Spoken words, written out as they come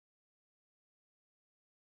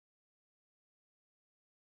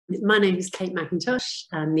My name is Kate Mackintosh.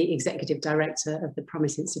 I'm the Executive Director of the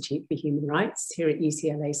Promise Institute for Human Rights here at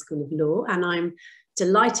UCLA School of Law, and I'm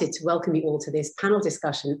delighted to welcome you all to this panel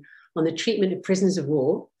discussion on the treatment of prisoners of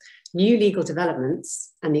war, new legal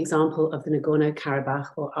developments, and the example of the Nagorno-Karabakh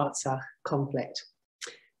or Artsakh conflict.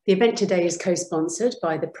 The event today is co-sponsored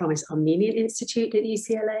by the Promise Armenian Institute at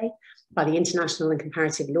UCLA, by the International and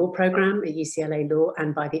Comparative Law Programme at UCLA Law,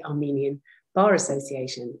 and by the Armenian Bar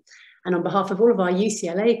Association. And on behalf of all of our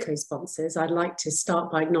UCLA co-sponsors, I'd like to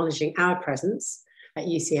start by acknowledging our presence at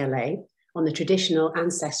UCLA on the traditional,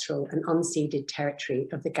 ancestral and unceded territory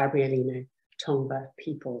of the Gabrielino Tongva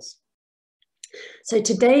peoples. So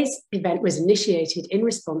today's event was initiated in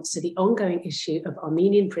response to the ongoing issue of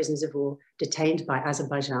Armenian prisoners of war detained by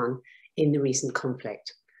Azerbaijan in the recent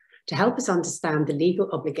conflict. To help us understand the legal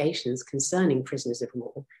obligations concerning prisoners of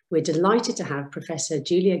war, we're delighted to have Professor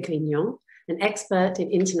Julia Grignon, an expert in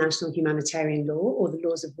international humanitarian law or the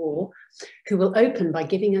laws of war, who will open by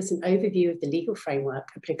giving us an overview of the legal framework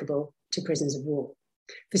applicable to prisoners of war.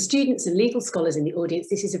 For students and legal scholars in the audience,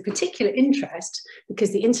 this is of particular interest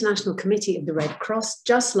because the International Committee of the Red Cross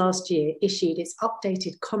just last year issued its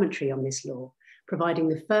updated commentary on this law, providing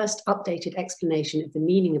the first updated explanation of the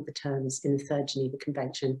meaning of the terms in the Third Geneva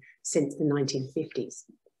Convention since the 1950s.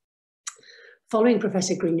 Following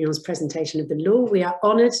Professor Grignon's presentation of the law, we are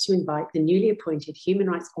honoured to invite the newly appointed Human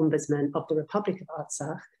Rights Ombudsman of the Republic of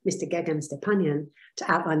Artsakh, Mr. Gegham Stepanyan, to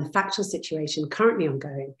outline the factual situation currently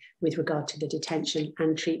ongoing with regard to the detention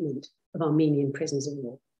and treatment of Armenian prisoners of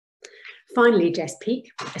war. Finally, Jess, Peake,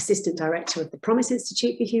 Assistant Director of the Promise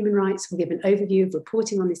Institute for Human Rights, will give an overview of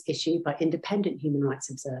reporting on this issue by independent human rights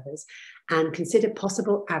observers and consider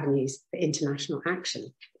possible avenues for international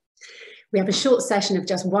action. We have a short session of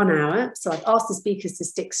just 1 hour, so I've asked the speakers to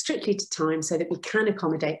stick strictly to time so that we can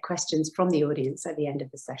accommodate questions from the audience at the end of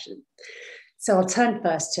the session. So I'll turn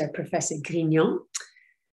first to Professor Grignon.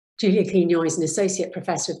 Julia Grignon is an Associate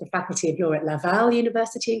Professor of the Faculty of Law at Laval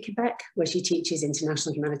University in Quebec, where she teaches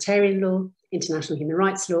international humanitarian law, international human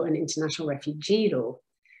rights law, and international refugee law.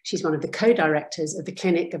 She's one of the co-directors of the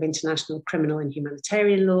Clinic of International Criminal and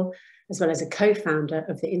Humanitarian Law, as well as a co-founder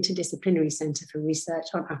of the Interdisciplinary Centre for Research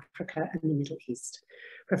on Africa and the Middle East.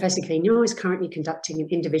 Professor Grignon is currently conducting an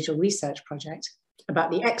individual research project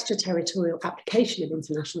about the extraterritorial application of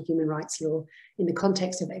international human rights law in the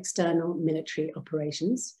context of external military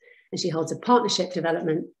operations. And she holds a partnership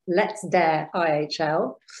development, Let's Dare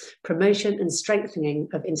IHL, Promotion and Strengthening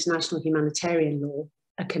of International Humanitarian Law,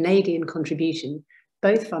 a Canadian contribution,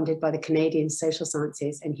 both funded by the Canadian Social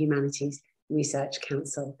Sciences and Humanities Research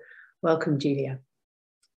Council. Welcome, Julia.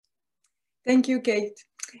 Thank you, Kate.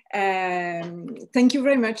 Thank you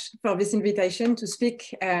very much for this invitation to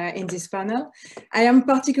speak in this panel. I am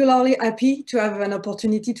particularly happy to have an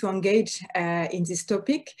opportunity to engage in this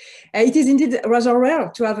topic. It is indeed rather rare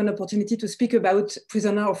to have an opportunity to speak about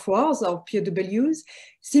prisoner of wars or POWs,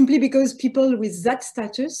 simply because people with that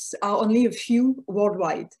status are only a few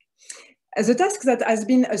worldwide. The task that has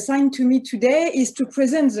been assigned to me today is to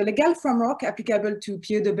present the legal framework applicable to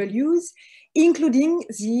POWs, including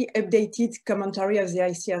the updated commentary of the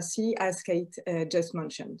ICRC, as Kate just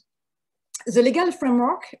mentioned. The legal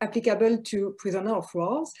framework applicable to prisoners of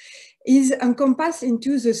war is encompassed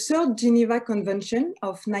into the Third Geneva Convention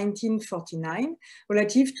of 1949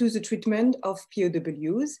 relative to the treatment of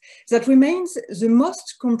POWs that remains the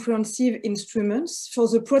most comprehensive instrument for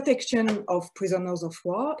the protection of prisoners of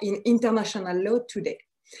war in international law today.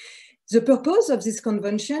 The purpose of this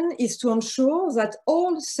convention is to ensure that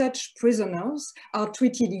all such prisoners are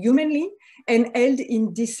treated humanly and held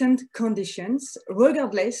in decent conditions,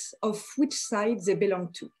 regardless of which side they belong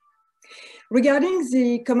to. Regarding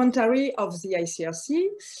the commentary of the ICRC,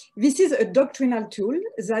 this is a doctrinal tool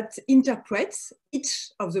that interprets each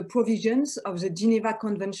of the provisions of the Geneva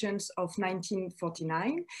Conventions of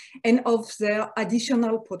 1949 and of their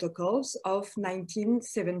additional protocols of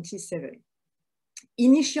 1977.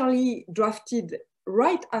 Initially drafted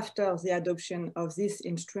right after the adoption of these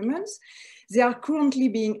instruments, they are currently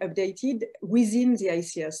being updated within the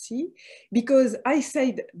ICRC because, I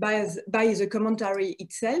said by the commentary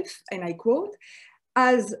itself, and I quote,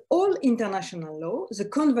 as all international law, the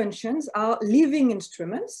conventions are living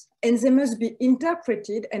instruments and they must be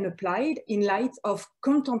interpreted and applied in light of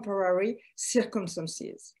contemporary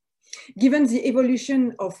circumstances. Given the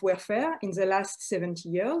evolution of warfare in the last 70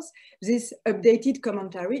 years, this updated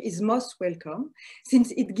commentary is most welcome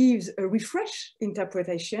since it gives a refreshed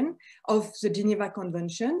interpretation of the Geneva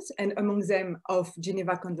Conventions and among them of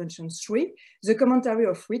Geneva Convention 3, the commentary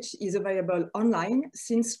of which is available online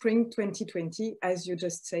since spring 2020, as you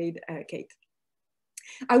just said, Kate.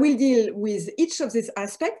 I will deal with each of these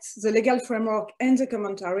aspects, the legal framework and the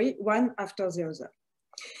commentary, one after the other.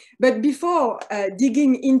 But before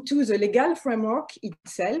digging into the legal framework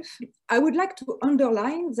itself, I would like to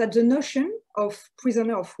underline that the notion of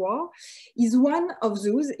prisoner of war is one of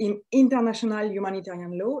those in international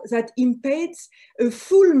humanitarian law that impedes a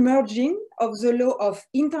full merging of the law of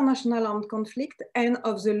international armed conflict and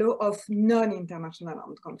of the law of non-international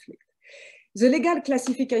armed conflict. The legal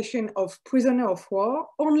classification of prisoner of war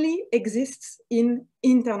only exists in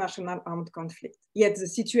international armed conflict. Yet the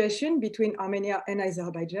situation between Armenia and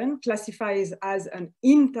Azerbaijan classifies as an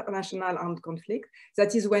international armed conflict.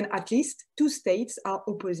 That is when at least two states are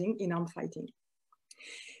opposing in armed fighting.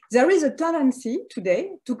 There is a tendency today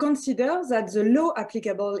to consider that the law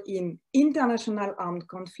applicable in international armed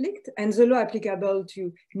conflict and the law applicable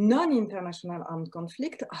to non-international armed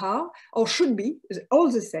conflict are or should be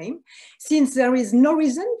all the same, since there is no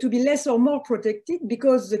reason to be less or more protected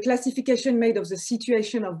because the classification made of the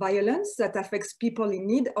situation of violence that affects people in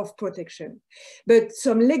need of protection. But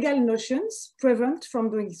some legal notions prevent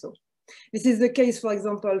from doing so. This is the case, for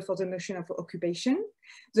example, for the notion of occupation,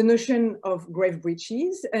 the notion of grave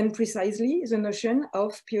breaches, and precisely the notion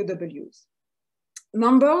of POWs.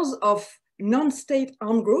 Members of non-state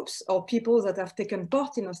armed groups or people that have taken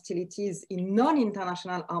part in hostilities in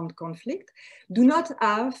non-international armed conflict do not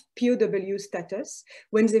have POW status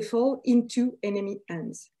when they fall into enemy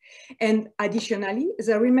hands. And additionally,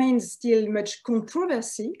 there remains still much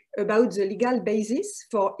controversy about the legal basis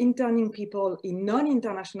for interning people in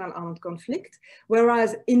non-international armed conflict,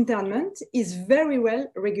 whereas internment is very well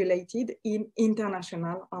regulated in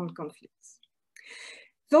international armed conflicts.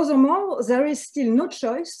 Furthermore, there is still no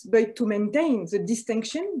choice but to maintain the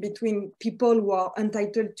distinction between people who are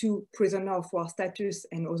entitled to prisoner of war status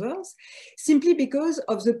and others, simply because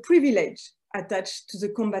of the privilege attached to the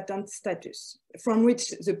combatant status, from which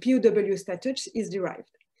the POW status is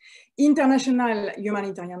derived. International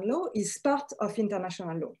humanitarian law is part of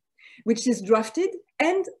international law, which is drafted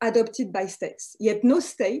and adopted by states. Yet no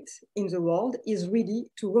state in the world is ready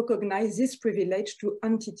to recognize this privilege to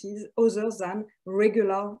entities other than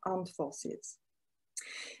regular armed forces.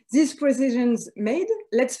 These precisions made,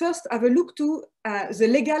 let's first have a look to the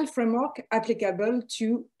legal framework applicable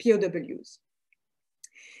to POWs.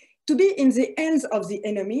 To be in the hands of the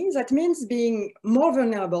enemy, that means being more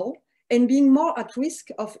vulnerable and being more at risk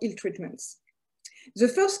of ill treatments. The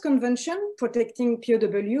first convention protecting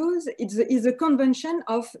POWs is the Convention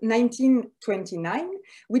of 1929,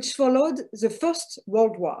 which followed the First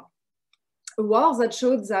World War, a war that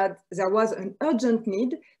showed that there was an urgent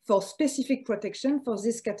need for specific protection for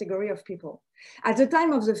this category of people. At the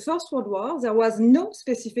time of the First World War, there was no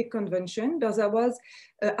specific convention, but there was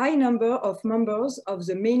a high number of members of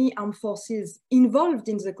the many armed forces involved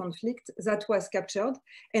in the conflict that was captured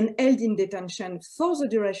and held in detention for the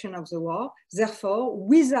duration of the war, therefore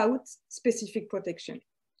without specific protection.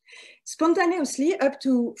 Spontaneously, up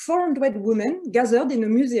to 400 women gathered in a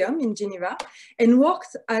museum in Geneva and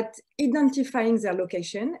worked at identifying their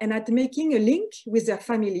location and at making a link with their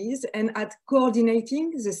families and at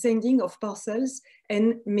coordinating the sending of parcels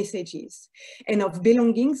and messages and of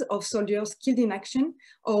belongings of soldiers killed in action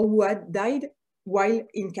or who had died while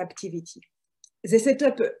in captivity. They set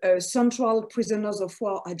up a central prisoners of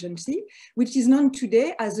war agency, which is known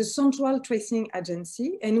today as the Central Tracing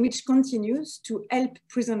Agency, and which continues to help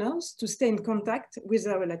prisoners to stay in contact with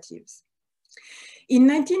their relatives. In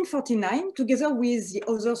 1949, together with the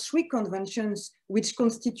other three conventions, which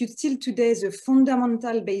constitute still today the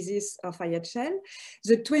fundamental basis of IHL,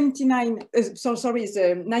 the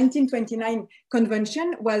 1929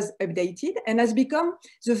 convention was updated and has become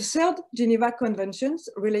the third Geneva Convention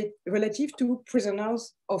relative to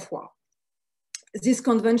prisoners of war. This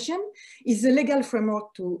convention is the legal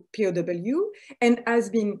framework to POW and has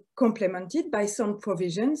been complemented by some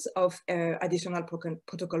provisions of additional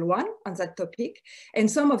protocol 1 on that topic.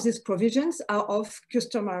 And some of these provisions are of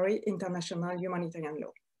customary international humanitarian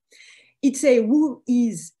law. It says who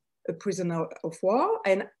is a prisoner of war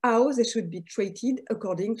and how they should be treated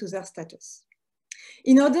according to their status.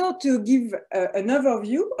 In order to give an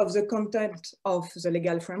overview of the content of the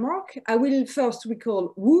legal framework, I will first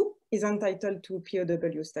recall who is entitled to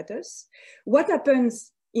POW status, what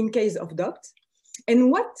happens in case of doubt, and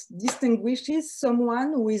what distinguishes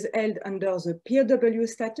someone who is held under the POW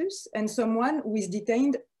status and someone who is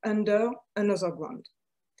detained under another ground.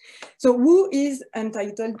 So who is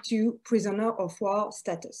entitled to prisoner of war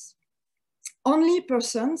status? Only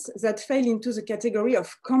persons that fall into the category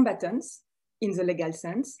of combatants in the legal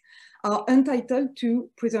sense are entitled to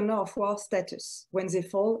prisoner of war status when they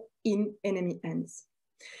fall in enemy hands.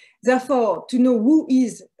 Therefore, to know who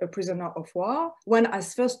is a prisoner of war, one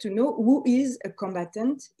has first to know who is a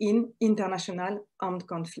combatant in international armed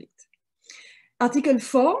conflict. Article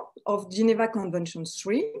 4 of Geneva Convention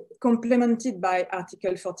 3, complemented by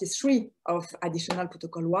Article 43 of Additional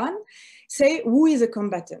Protocol 1, say who is a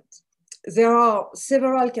combatant. There are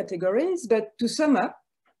several categories, but to sum up,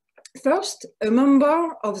 first, a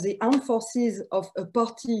member of the armed forces of a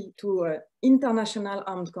party to an international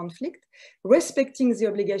armed conflict, respecting the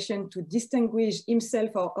obligation to distinguish himself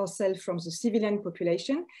or herself from the civilian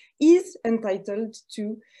population, is entitled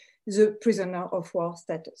to the prisoner of war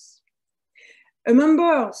status. A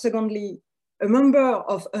member, secondly, a member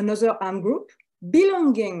of another armed group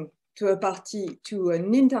belonging to a party to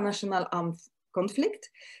an international armed conflict,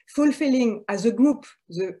 fulfilling as a group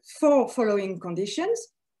the 4 following conditions: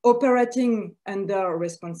 operating under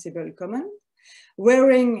responsible command,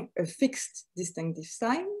 wearing a fixed distinctive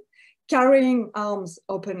sign, carrying arms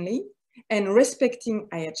openly, and respecting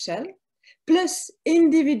IHL, plus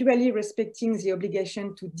individually respecting the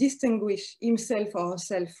obligation to distinguish himself or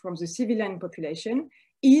herself from the civilian population,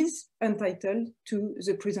 is entitled to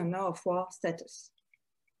the prisoner of war status.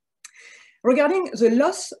 Regarding the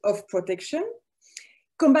loss of protection,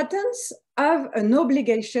 combatants have an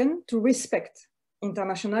obligation to respect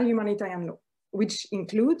international humanitarian law, which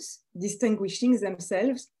includes distinguishing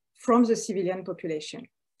themselves from the civilian population.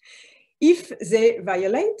 If they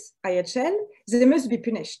violate IHL, they must be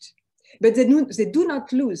punished. But they do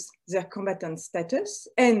not lose their combatant status,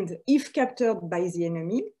 and if captured by the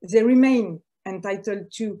enemy, they remain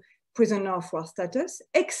entitled to prisoner of war status,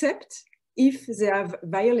 except if they have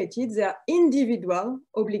violated their individual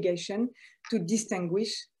obligation to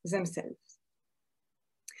distinguish themselves.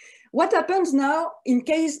 What happens now in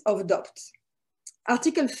case of doubt?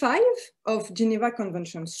 Article 5 of Geneva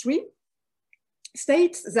Convention 3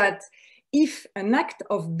 states that if an act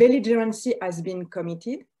of belligerency has been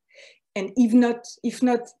committed, and if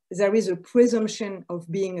not, there is a presumption of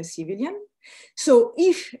being a civilian. So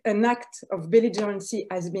if an act of belligerency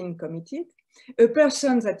has been committed, a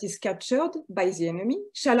person that is captured by the enemy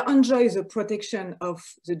shall enjoy the protection of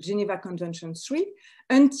the Geneva Convention 3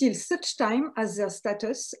 until such time as their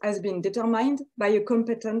status has been determined by a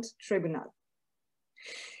competent tribunal.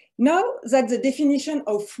 Now that the definition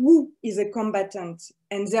of who is a combatant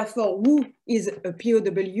and therefore who is a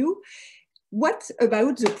POW, what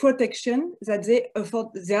about the protection that they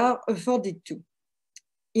are afforded to?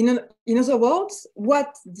 In other words,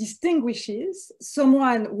 what distinguishes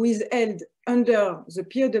someone who is held under the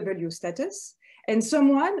POW status and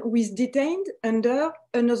someone who is detained under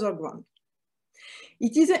another ground?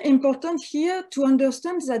 It is important here to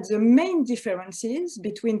understand that the main differences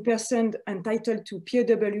between persons entitled to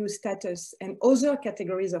POW status and other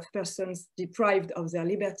categories of persons deprived of their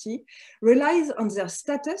liberty relies on their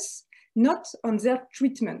status, not on their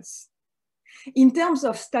treatments. In terms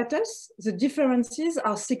of status, the differences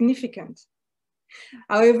are significant.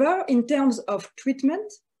 However, in terms of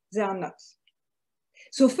treatment, they are not.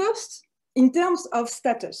 So first, in terms of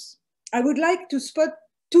status, I would like to spot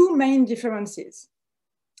 2 main differences.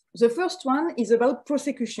 The first one is about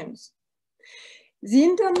prosecutions. The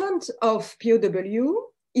internment of POW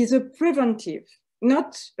is a preventive,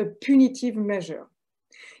 not a punitive measure.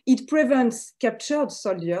 It prevents captured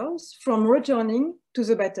soldiers from returning to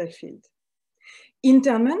the battlefield.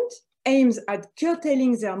 Internment aims at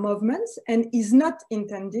curtailing their movements and is not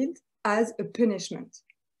intended as a punishment.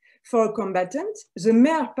 For a combatant, the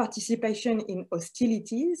mere participation in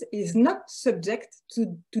hostilities is not subject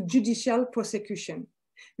to judicial prosecution.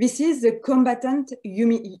 This is the combatant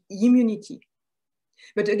immunity.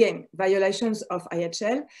 But again, violations of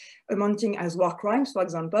IHL amounting as war crimes, for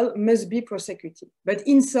example, must be prosecuted. But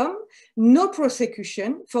in sum, no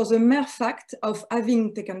prosecution for the mere fact of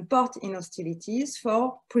having taken part in hostilities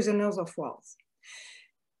for prisoners of war.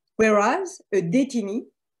 Whereas a detainee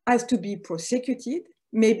has to be prosecuted,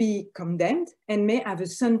 may be condemned, and may have a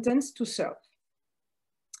sentence to serve.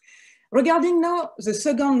 Regarding now the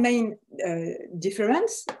second main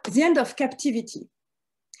difference, the end of captivity.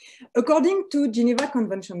 According to Geneva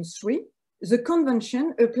Convention 3, the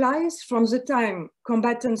convention applies from the time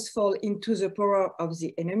combatants fall into the power of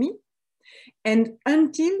the enemy and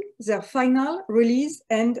until their final release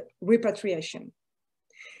and repatriation.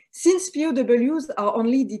 Since POWs are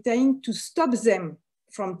only detained to stop them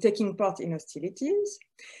from taking part in hostilities,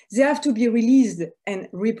 they have to be released and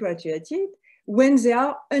repatriated when they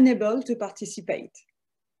are unable to participate.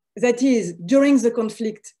 That is, during the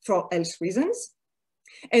conflict for health reasons,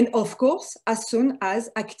 and of course, as soon as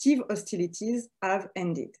active hostilities have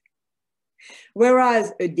ended.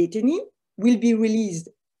 Whereas a detainee will be released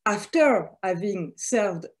after having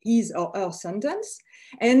served his or her sentence,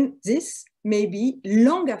 and this may be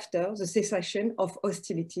long after the cessation of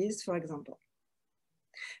hostilities, for example.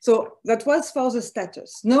 So that was for the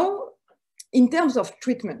status. Now, in terms of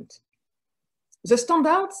treatment, the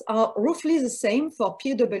standards are roughly the same for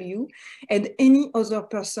POW and any other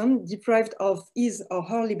person deprived of his or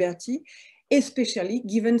her liberty, especially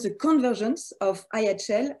given the convergence of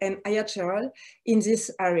IHL and IHRL in this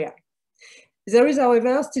area. There is,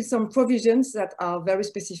 however, still some provisions that are very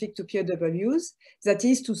specific to POWs, that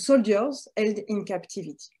is to soldiers held in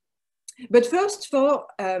captivity. But first, for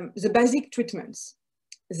the basic treatments.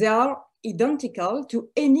 They are identical to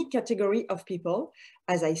any category of people,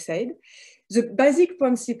 as I said. The basic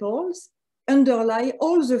principles underlie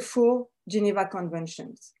all the 4 Geneva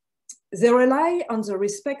Conventions. They rely on the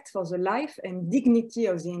respect for the life and dignity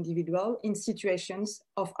of the individual in situations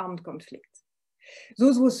of armed conflict.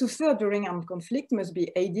 Those who suffer during armed conflict must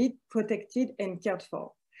be aided, protected, and cared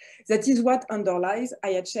for. That is what underlies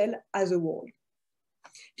IHL as a whole.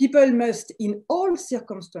 People must, in all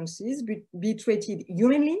circumstances, be treated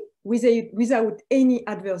humanly without any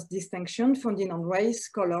adverse distinction founded on race,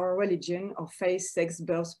 color, religion, or faith, sex,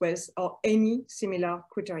 birth, wealth, or any similar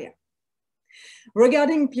criteria.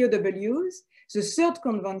 Regarding POWs, the 3rd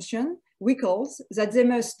convention recalls that they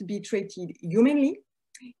must be treated humanly,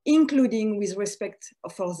 including with respect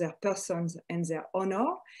for their persons and their honor,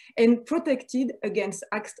 and protected against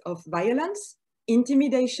acts of violence,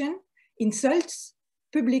 intimidation, insults,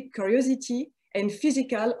 public curiosity, and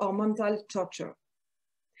physical or mental torture.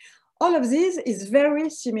 All of this is very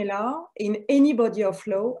similar in any body of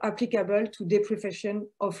law applicable to deprivation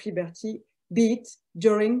of liberty, be it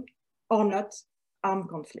during or not armed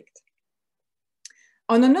conflict.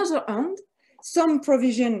 On another hand, some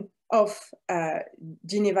provision of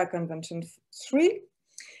Geneva Convention 3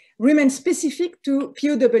 remain specific to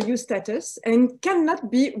POW status and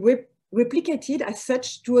cannot be replicated as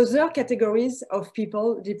such to other categories of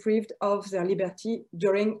people deprived of their liberty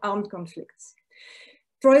during armed conflicts.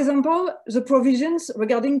 For example, the provisions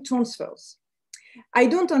regarding transfers. I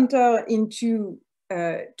don't enter into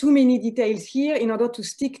too many details here in order to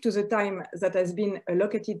stick to the time that has been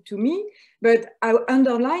allocated to me, but I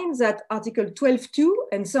underline that Article 12.2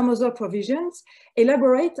 and some other provisions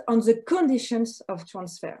elaborate on the conditions of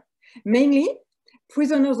transfer. Mainly,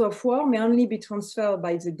 prisoners of war may only be transferred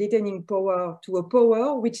by the detaining power to a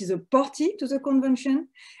power which is a party to the convention,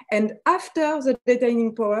 and after the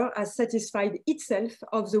detaining power has satisfied itself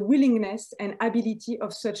of the willingness and ability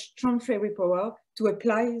of such transferee power to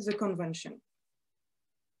apply the convention.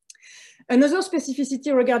 Another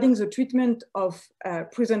specificity regarding the treatment of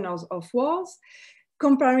prisoners of wars,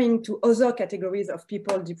 comparing to other categories of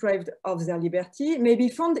people deprived of their liberty, may be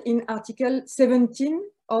found in Article 17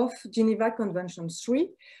 of Geneva Convention 3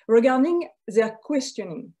 regarding their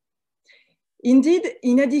questioning. Indeed,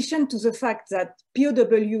 in addition to the fact that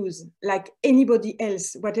POWs, like anybody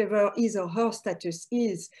else, whatever his or her status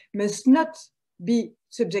is, must not be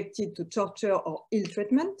subjected to torture or ill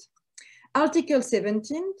treatment, Article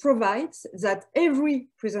 17 provides that every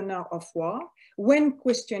prisoner of war, when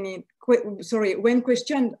questioned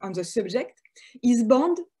on the subject, is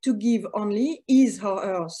bound to give only his or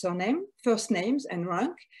her surname, first names and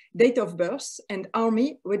rank, date of birth, and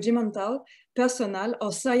army, regimental, personnel,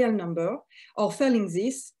 or serial number, or failing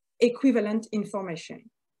this, equivalent information.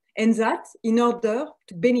 And that in order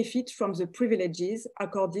to benefit from the privileges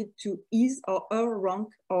accorded to his or her rank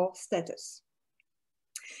or status.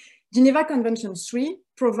 Geneva Convention 3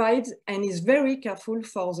 provides and is very careful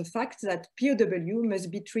for the fact that POW must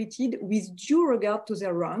be treated with due regard to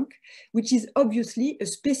their rank, which is obviously a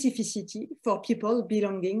specificity for people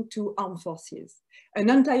belonging to armed forces. An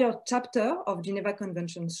entire chapter of Geneva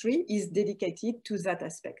Convention 3 is dedicated to that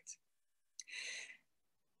aspect.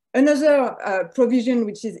 Another provision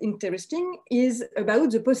which is interesting is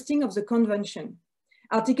about the posting of the convention.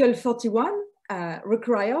 Article 41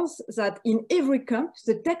 requires that in every camp,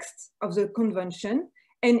 the text of the convention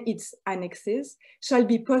and its annexes shall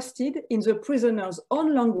be posted in the prisoner's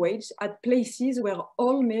own language at places where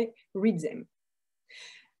all may read them.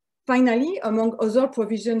 Finally, among other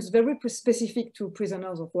provisions very specific to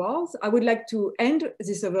prisoners of war, I would like to end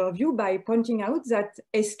this overview by pointing out that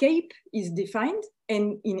escape is defined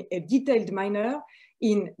and in a detailed manner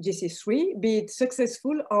in GC3, be it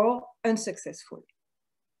successful or unsuccessful.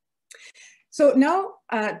 So now,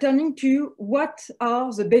 turning to what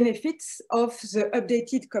are the benefits of the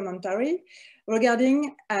updated commentary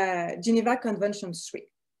regarding Geneva Convention 3.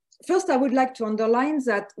 First, I would like to underline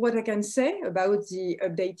that what I can say about the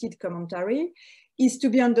updated commentary is to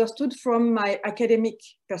be understood from my academic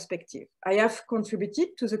perspective. I have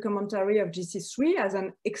contributed to the commentary of GC3 as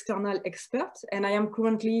an external expert, and I am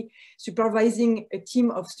currently supervising a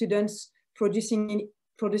team of students producing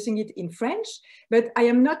it in French, but I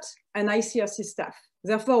am not an ICRC staff.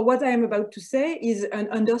 Therefore, what I am about to say is an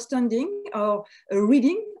understanding or a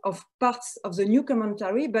reading of parts of the new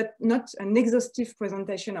commentary, but not an exhaustive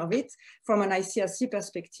presentation of it from an ICRC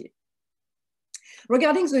perspective.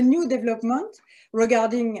 Regarding the new development,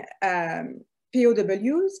 regarding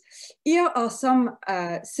POWs, here are some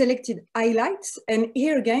selected highlights, and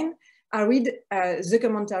here again, I read the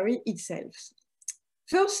commentary itself.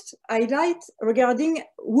 First, highlight regarding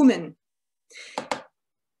women.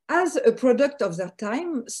 As a product of their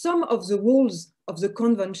time, some of the rules of the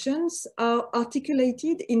conventions are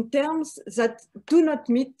articulated in terms that do not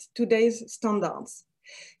meet today's standards.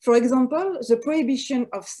 For example, the prohibition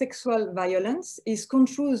of sexual violence is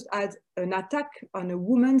construed as an attack on a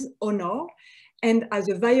woman's honor and as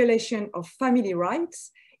a violation of family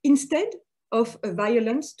rights, instead of a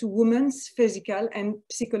violence to women's physical and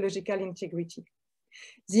psychological integrity.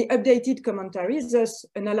 The updated commentary thus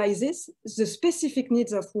analyzes the specific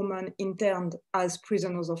needs of women interned as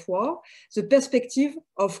prisoners of war, the perspective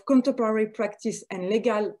of contemporary practice and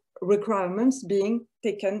legal requirements being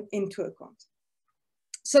taken into account.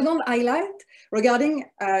 Second highlight regarding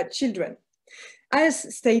children.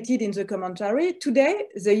 As stated in the commentary, today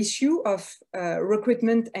the issue of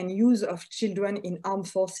recruitment and use of children in armed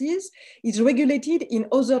forces is regulated in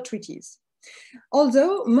other treaties.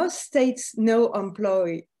 Although most states now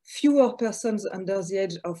employ fewer persons under the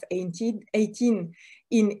age of 18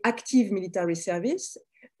 in active military service,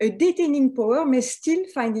 a detaining power may still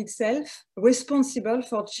find itself responsible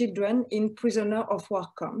for children in prisoner of war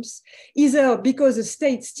camps, either because the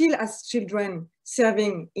state still has children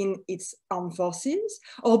serving in its armed forces,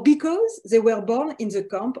 or because they were born in the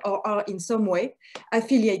camp or are in some way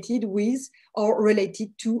affiliated with or related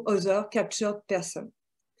to other captured persons.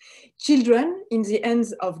 Children in the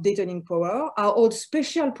hands of detaining power are owed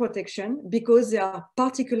special protection because they are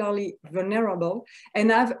particularly vulnerable and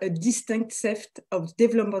have a distinct set of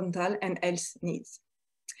developmental and health needs.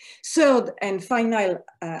 Third and final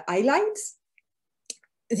highlights,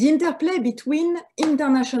 the interplay between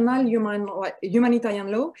international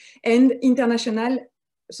humanitarian law and the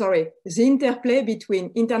interplay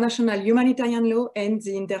between international humanitarian law and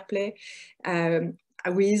the interplay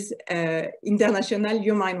with international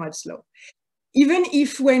human rights law. Even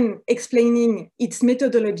if when explaining its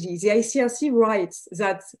methodology, the ICRC writes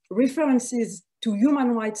that references to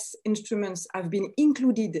human rights instruments have been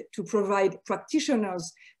included to provide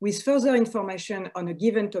practitioners with further information on a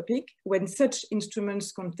given topic when such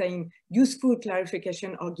instruments contain useful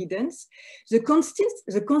clarification or guidance, the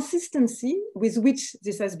consistency with which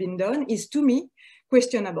this has been done is, to me,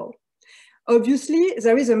 questionable. Obviously,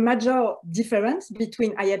 there is a major difference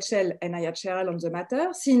between IHL and IHRL on the matter,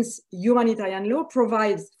 since humanitarian law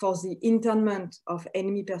provides for the internment of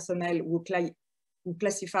enemy personnel who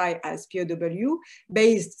classify as POW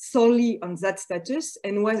based solely on that status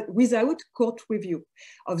and without court review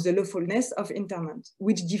of the lawfulness of internment,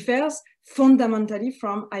 which differs fundamentally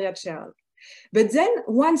from IHRL. But then,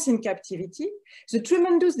 once in captivity, the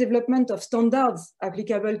tremendous development of standards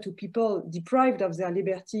applicable to people deprived of their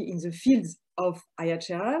liberty in the fields of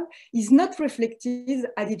IHRL is not reflected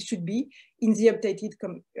as it should be in the updated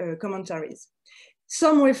commentaries.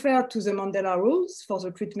 Some refer to the Mandela rules for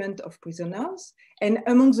the treatment of prisoners, and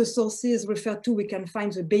among the sources referred to, we can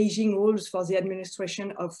find the Beijing rules for the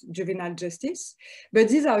administration of juvenile justice, but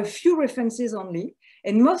these are a few references only.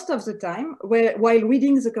 And most of the time, while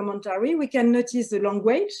reading the commentary, we can notice the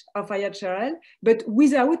language of IHRL, but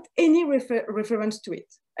without any reference to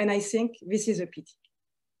it. And I think this is a pity.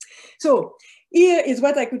 So here is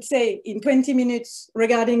what I could say in 20 minutes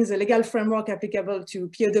regarding the legal framework applicable to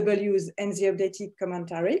POWs and the updated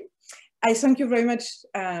commentary. I thank you very much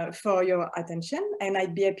for your attention, and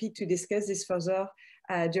I'd be happy to discuss this further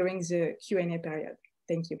during the Q&A period.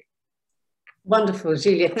 Thank you. Wonderful,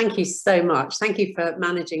 Julia. Thank you so much. Thank you for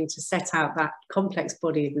managing to set out that complex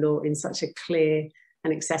body of law in such a clear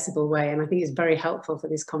and accessible way. And I think it's very helpful for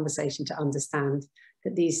this conversation to understand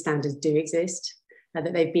that these standards do exist,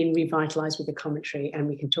 that they've been revitalized with the commentary, and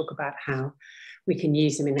we can talk about how we can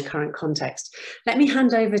use them in the current context. Let me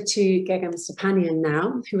hand over to Gegham Stepanyan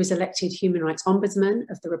now, who was elected Human Rights Ombudsman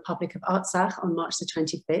of the Republic of Artsakh on March the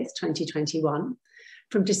 25th, 2021.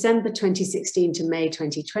 From December 2016 to May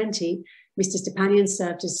 2020, Mr. Stepanyan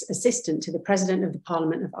served as assistant to the President of the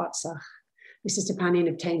Parliament of Artsakh. Mr. Stepanyan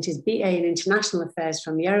obtained his BA in International Affairs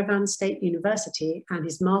from Yerevan State University and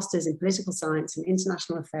his Master's in Political Science and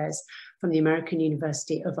International Affairs from the American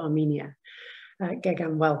University of Armenia.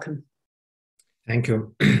 Gegham, welcome. Thank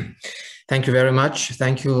you. Thank you very much.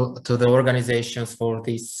 Thank you to the organizations for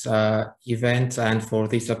this event and for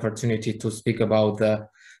this opportunity to speak about the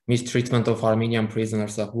mistreatment of Armenian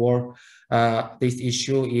prisoners of war. This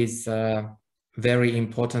issue is very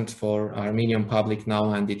important for Armenian public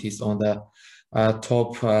now, and it is on the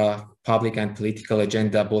top public and political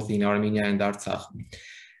agenda both in Armenia and Artsakh.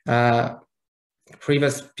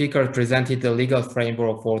 Previous speaker presented the legal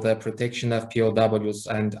framework for the protection of POWs,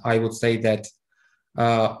 and I would say that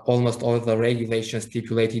almost all the regulations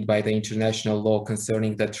stipulated by the international law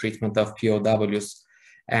concerning the treatment of POWs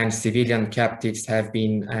and civilian captives have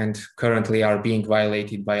been and currently are being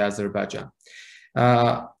violated by Azerbaijan.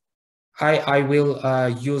 I will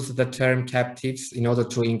use the term captives in order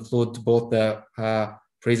to include both the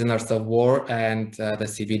prisoners of war and the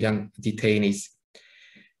civilian detainees.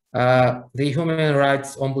 The Human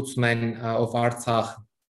Rights Ombudsman of Artsakh,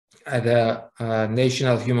 the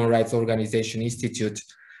National Human Rights Organization Institute,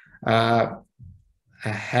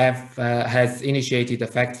 has initiated a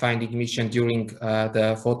fact-finding mission during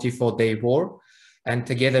the 44-day war. And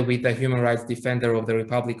together with the Human Rights Defender of the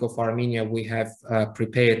Republic of Armenia, we have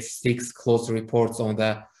prepared 6 close reports on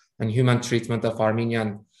the inhuman treatment of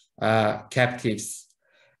Armenian captives.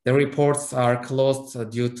 The reports are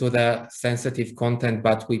closed due to the sensitive content,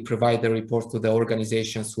 but we provide the reports to the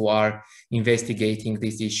organizations who are investigating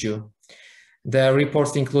this issue. The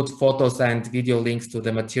reports include photos and video links to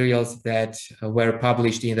the materials that were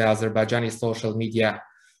published in the Azerbaijani social media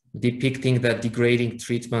depicting the degrading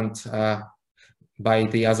treatment by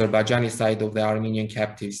the Azerbaijani side of the Armenian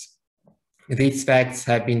captives. These facts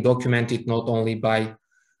have been documented not only by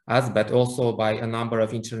us, but also by a number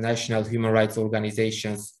of international human rights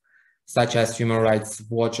organizations, such as Human Rights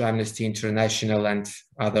Watch, Amnesty International, and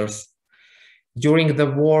others. During the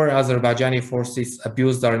war, Azerbaijani forces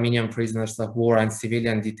abused Armenian prisoners of war and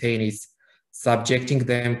civilian detainees, subjecting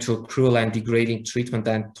them to cruel and degrading treatment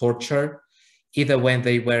and torture, either when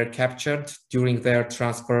they were captured during their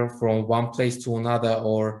transfer from one place to another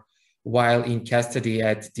or while in custody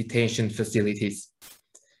at detention facilities.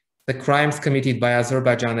 The crimes committed by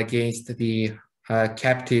Azerbaijan against the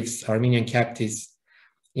Armenian captives,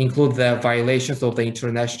 include the violations of the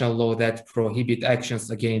international law that prohibit actions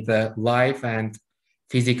against the life and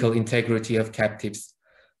physical integrity of captives,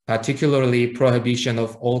 particularly prohibition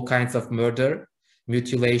of all kinds of murder,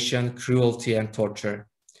 mutilation, cruelty, and torture.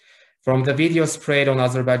 From the videos spread on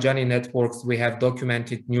Azerbaijani networks, we have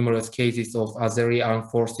documented numerous cases of Azeri armed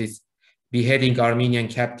forces beheading Armenian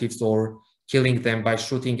captives or killing them by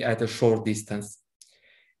shooting at a short distance.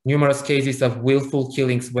 Numerous cases of willful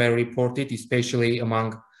killings were reported, especially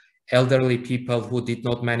among elderly people who did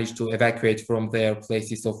not manage to evacuate from their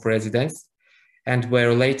places of residence and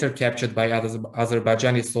were later captured by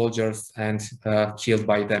Azerbaijani soldiers and killed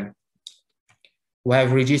by them. We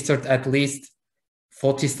have registered at least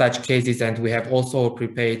 40 such cases, and we have also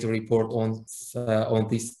prepared a report on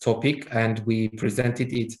this topic, and we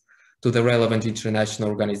presented it to the relevant international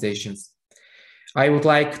organizations. I would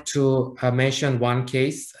like to mention one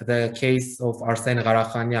case, the case of Arsen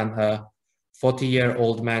Gharakhanyan, a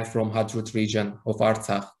 40-year-old man from Hadrut region of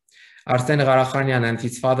Artsakh. Arsen Gharakhanyan and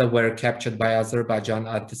his father were captured by Azerbaijan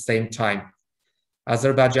at the same time.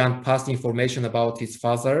 Azerbaijan passed information about his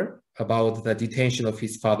father, about the detention of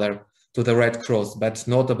his father, to the Red Cross, but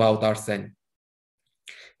not about Arsen.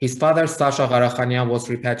 His father, Sasha Gharakhanyan, was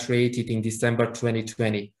repatriated in December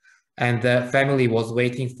 2020, and the family was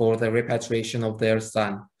waiting for the repatriation of their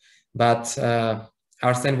son. But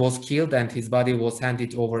Arsen was killed and his body was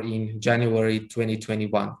handed over in January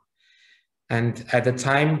 2021. And at the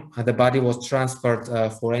time the body was transferred,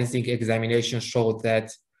 forensic examination showed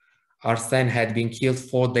that Arsen had been killed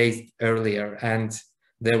 4 days earlier, and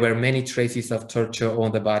there were many traces of torture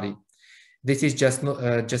on the body. This is just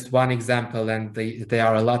one example, and there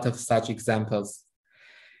are a lot of such examples.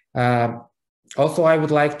 Also, I would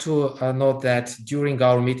like to note that during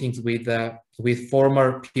our meetings with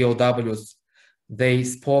former POWs, they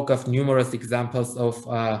spoke of numerous examples of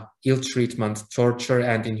ill treatment, torture,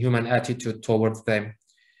 and inhuman attitude towards them.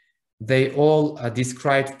 They all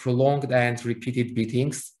described prolonged and repeated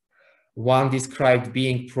beatings. One described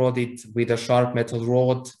being prodded with a sharp metal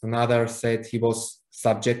rod. Another said he was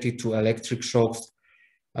subjected to electric shocks,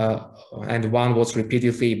 and one was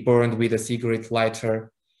repeatedly burned with a cigarette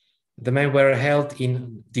lighter. The men were held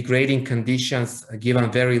in degrading conditions,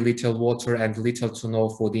 given very little water and little to no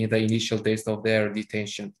food in the initial days of their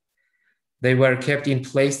detention. They were kept in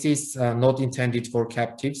places not intended for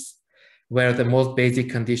captives, where the most basic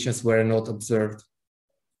conditions were not observed.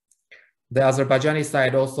 The Azerbaijani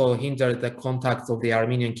side also hindered the contacts of the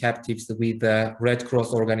Armenian captives with the Red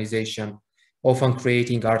Cross organization, often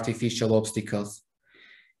creating artificial obstacles.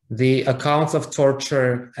 The accounts of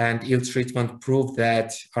torture and ill treatment prove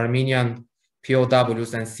that Armenian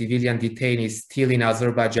POWs and civilian detainees still in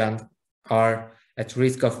Azerbaijan are at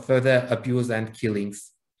risk of further abuse and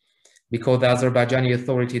killings, because the Azerbaijani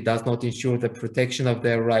authority does not ensure the protection of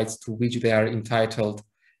their rights to which they are entitled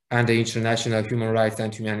under international human rights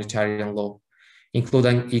and humanitarian law,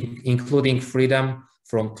 including freedom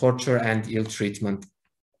from torture and ill treatment.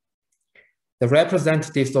 The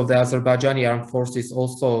representatives of the Azerbaijani armed forces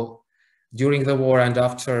also, during the war and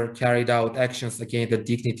after, carried out actions against the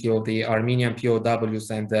dignity of the Armenian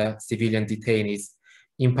POWs and the civilian detainees,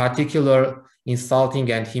 in particular,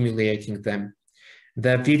 insulting and humiliating them.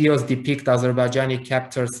 The videos depict Azerbaijani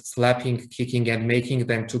captors slapping, kicking, and making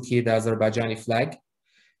them to kill the Azerbaijani flag.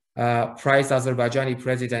 Price Azerbaijani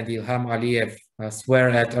President Ilham Aliyev swear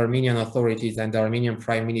at Armenian authorities and the Armenian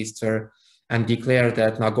Prime Minister and declared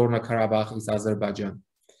that Nagorno-Karabakh is Azerbaijan.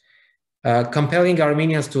 Compelling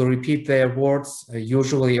Armenians to repeat their words,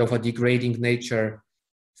 usually of a degrading nature,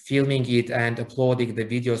 filming it and uploading the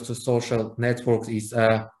videos to social networks is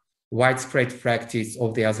a widespread practice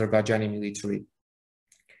of the Azerbaijani military.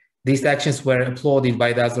 These actions were applauded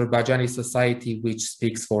by the Azerbaijani society, which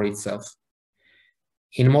speaks for itself.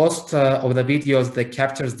 In most of the videos, the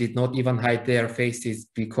captors did not even hide their faces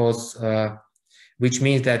because, which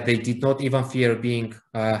means that they did not even fear being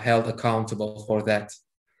held accountable for that.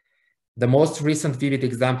 The most recent vivid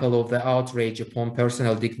example of the outrage upon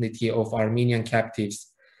personal dignity of Armenian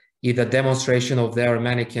captives is the demonstration of their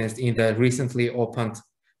mannequins in the recently opened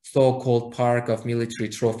so-called Park of Military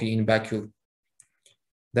Trophy in Baku.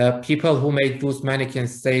 The people who made those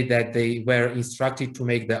mannequins say that they were instructed to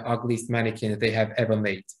make the ugliest mannequin they have ever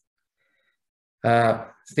made.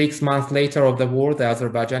 6 months later of the war, the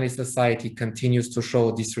Azerbaijani society continues to show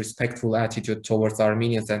a disrespectful attitude towards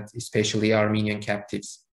Armenians and especially Armenian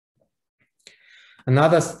captives.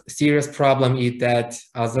 Another serious problem is that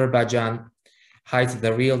Azerbaijan hides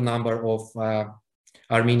the real number of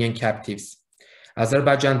Armenian captives.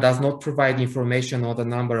 Azerbaijan does not provide information on the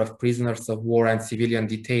number of prisoners of war and civilian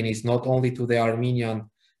detainees, not only to the Armenian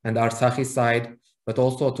and Artsakh side, but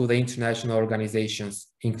also to the international organizations,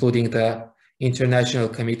 including the International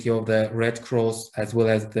Committee of the Red Cross, as well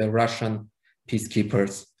as the Russian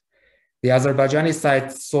peacekeepers. The Azerbaijani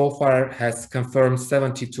side so far has confirmed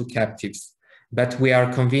 72 captives, but we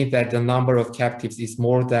are convinced that the number of captives is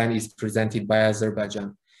more than is presented by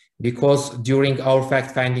Azerbaijan, because during our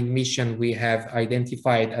fact-finding mission, we have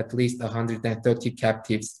identified at least 130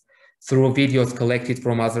 captives through videos collected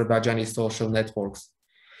from Azerbaijani social networks.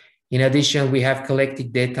 In addition, we have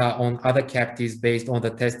collected data on other captives based on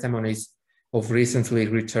the testimonies of recently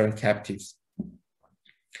returned captives.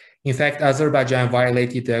 In fact, Azerbaijan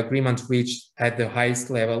violated the agreement reached at the highest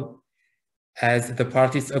level, as the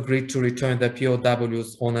parties agreed to return the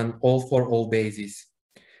POWs on an all-for-all basis.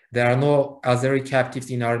 There are no Azeri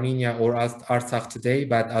captives in Armenia or Artsakh today,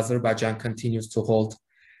 but Azerbaijan continues to hold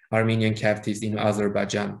Armenian captives in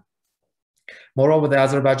Azerbaijan. Moreover, the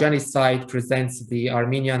Azerbaijani side presents the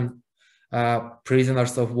Armenian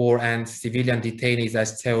prisoners of war and civilian detainees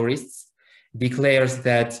as terrorists, declares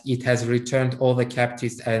that it has returned all the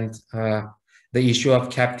captives and the issue of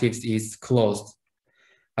captives is closed.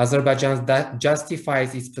 Azerbaijan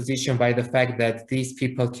justifies its position by the fact that these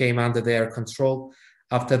people came under their control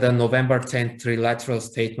after the November 10th trilateral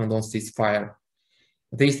statement on ceasefire.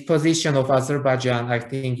 This position of Azerbaijan, I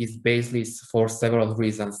think, is baseless for several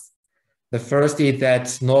reasons. The first is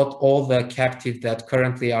that not all the captives that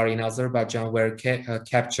currently are in Azerbaijan were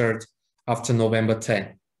captured after November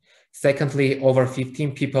 10. Secondly, over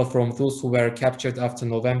 15 people from those who were captured after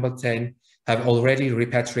November 10 have already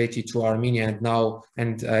repatriated to Armenia and now,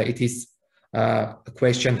 it is a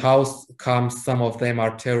question, how come some of them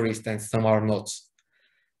are terrorists and some are not?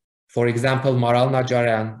 For example, Maral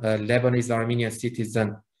Najarian, a Lebanese Armenian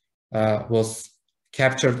citizen, was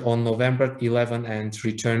captured on November 11 and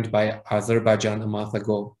returned by Azerbaijan a month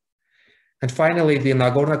ago. And finally, the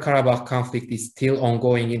Nagorno-Karabakh conflict is still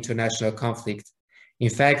ongoing international conflict. In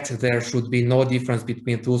fact, there should be no difference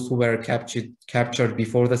between those who were captured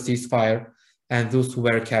before the ceasefire and those who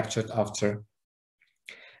were captured after.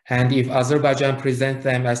 And if Azerbaijan presents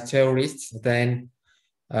them as terrorists, then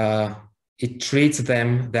it treats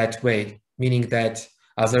them that way, meaning that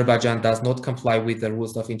Azerbaijan does not comply with the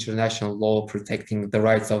rules of international law protecting the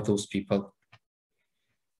rights of those people.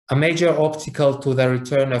 A major obstacle to the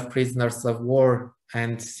return of prisoners of war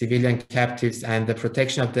and civilian captives and the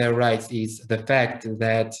protection of their rights is the fact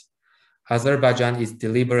that Azerbaijan is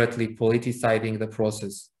deliberately politicizing the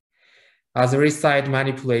process. Azeri side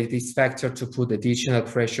manipulates this factor to put additional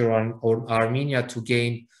pressure on Armenia to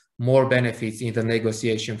gain more benefits in the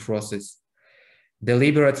negotiation process.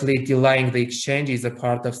 Deliberately delaying the exchange is a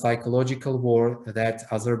part of psychological war that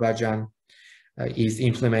Azerbaijan is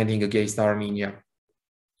implementing against Armenia.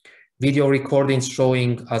 Video recordings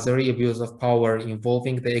showing Azeri abuse of power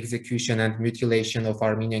involving the execution and mutilation of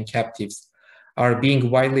Armenian captives are being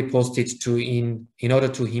widely posted in order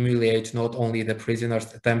to humiliate not only the prisoners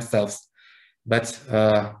themselves, but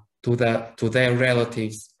to their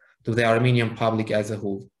relatives, to the Armenian public as a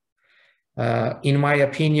whole. In my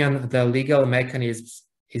opinion, the legal mechanisms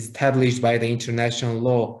established by the international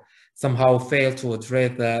law somehow fail to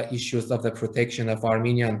address the issues of the protection of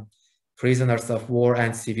Armenian prisoners of war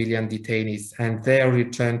and civilian detainees and their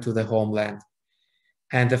return to the homeland.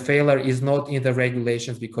 And the failure is not in the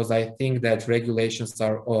regulations, because I think that regulations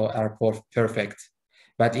are perfect,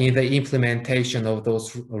 but in the implementation of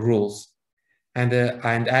those rules. And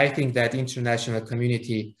I think that international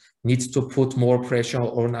community needs to put more pressure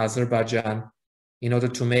on Azerbaijan in order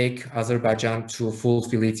to make Azerbaijan to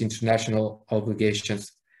fulfill its international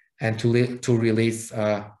obligations and to release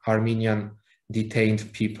Armenian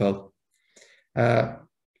detained people.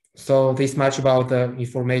 So this much about the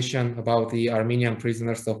information about the Armenian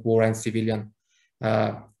prisoners of war and civilian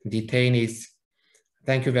detainees.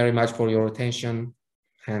 Thank you very much for your attention.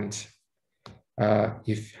 And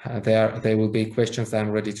if there will be questions,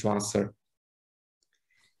 I'm ready to answer.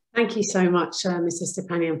 Thank you so much, Mr.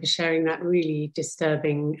 Stepanyan, for sharing that really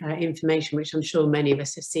disturbing information, which I'm sure many of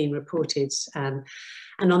us have seen reported.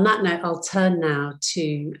 And on that note, I'll turn now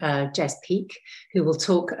to Jess Peake, who will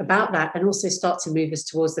talk about that and also start to move us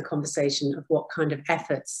towards the conversation of what kind of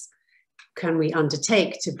efforts can we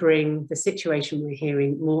undertake to bring the situation we're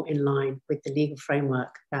hearing more in line with the legal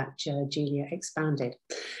framework that Julia expounded.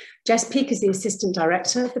 Jess Peake is the Assistant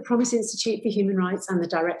Director of the Promise Institute for Human Rights and the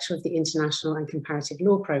Director of the International and Comparative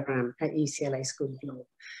Law Programme at UCLA School of Law.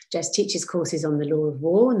 Jess teaches courses on the law of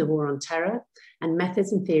war and the war on terror and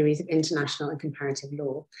methods and theories of international and comparative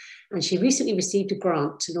law. And she recently received a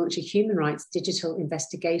grant to launch a human rights digital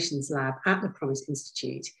investigations lab at the Promise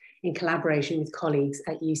Institute in collaboration with colleagues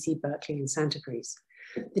at UC Berkeley and Santa Cruz.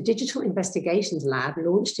 The Digital Investigations Lab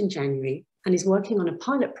launched in January and is working on a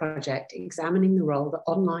pilot project examining the role that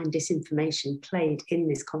online disinformation played in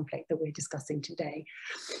this conflict that we're discussing today,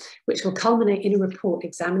 which will culminate in a report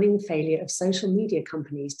examining the failure of social media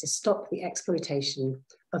companies to stop the exploitation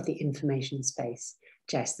of the information space.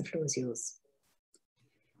 Jess, the floor is yours.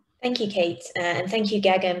 Thank you, Kate, and thank you,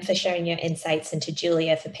 Gegham, for sharing your insights, and to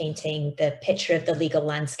Julia for painting the picture of the legal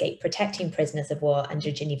landscape protecting prisoners of war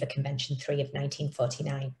under Geneva Convention 3 of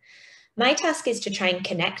 1949. My task is to try and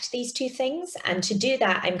connect these two things, and to do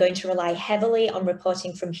that, I'm going to rely heavily on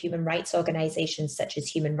reporting from human rights organisations such as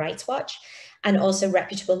Human Rights Watch, and also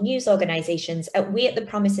reputable news organisations. We at the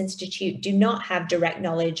Promise Institute do not have direct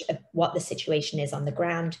knowledge of what the situation is on the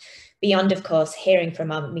ground, beyond, of course, hearing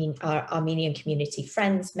from our Armenian community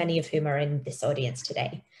friends, many of whom are in this audience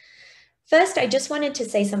today. First, I just wanted to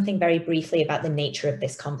say something very briefly about the nature of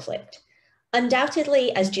this conflict.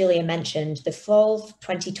 Undoubtedly, as Julia mentioned, the fall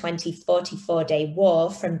 2020 44-day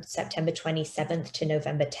war from September 27th to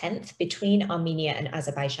November 10th between Armenia and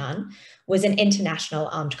Azerbaijan was an international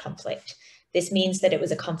armed conflict. This means that it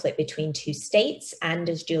was a conflict between two states, and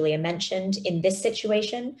as Julia mentioned, in this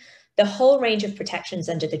situation, the whole range of protections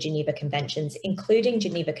under the Geneva Conventions, including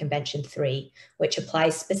Geneva Convention 3, which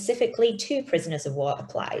applies specifically to prisoners of war,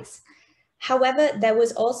 applies. However, there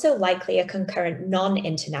was also likely a concurrent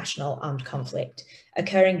non-international armed conflict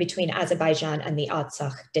occurring between Azerbaijan and the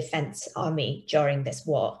Artsakh Defense Army during this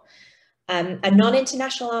war. A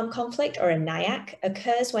non-international armed conflict, or a NIAC,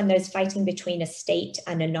 occurs when there's fighting between a state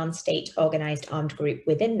and a non-state organized armed group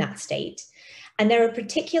within that state. And there are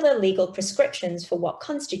particular legal prescriptions for what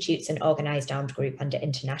constitutes an organized armed group under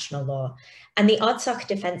international law. And the Artsakh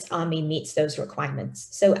Defense Army meets those requirements.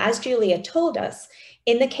 So as Julia told us,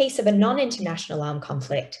 in the case of a non-international armed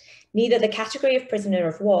conflict, neither the category of prisoner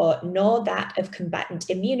of war nor that of combatant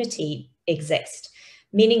immunity exist,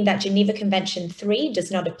 meaning that Geneva Convention 3 does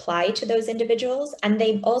not apply to those individuals, and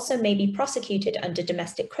they also may be prosecuted under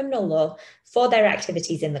domestic criminal law for their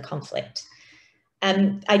activities in the conflict.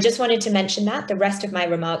 I just wanted to mention that the rest of my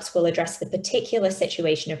remarks will address the particular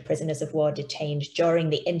situation of prisoners of war detained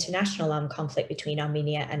during the international armed conflict between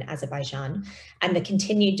Armenia and Azerbaijan and the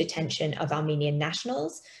continued detention of Armenian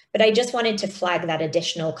nationals. But I just wanted to flag that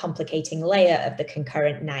additional complicating layer of the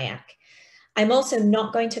concurrent NIAC. I'm also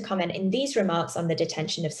not going to comment in these remarks on the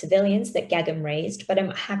detention of civilians that Gegham raised, but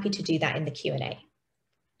I'm happy to do that in the Q&A.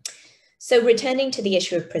 So returning to the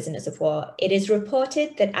issue of prisoners of war, it is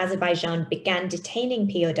reported that Azerbaijan began detaining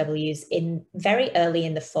POWs very early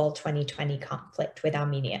in the fall 2020 conflict with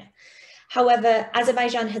Armenia. However,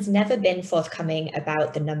 Azerbaijan has never been forthcoming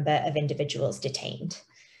about the number of individuals detained.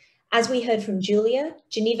 As we heard from Julia,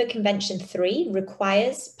 Geneva Convention 3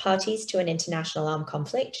 requires parties to an international armed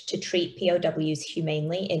conflict to treat POWs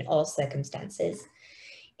humanely in all circumstances.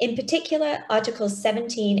 In particular, Articles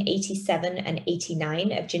 17, 87, and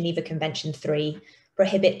 89 of Geneva Convention 3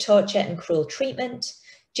 prohibit torture and cruel treatment.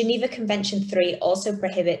 Geneva Convention 3 also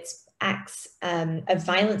prohibits acts of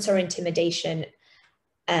violence or intimidation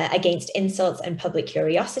against insults and public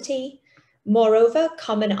curiosity. Moreover,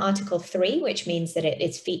 Common Article 3, which means that it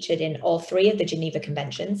is featured in all 3 of the Geneva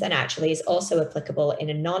Conventions and actually is also applicable in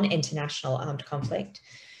a non-international armed conflict,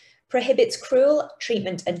 prohibits cruel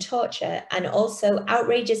treatment and torture, and also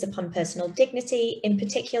outrages upon personal dignity, in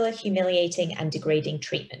particular humiliating and degrading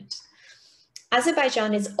treatment.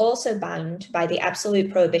 Azerbaijan is also bound by the absolute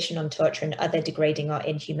prohibition on torture and other degrading or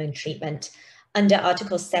inhuman treatment under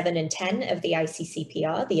Articles 7 and 10 of the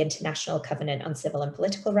ICCPR, the International Covenant on Civil and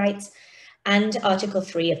Political Rights, and Article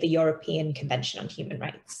 3 of the European Convention on Human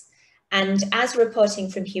Rights. And as reporting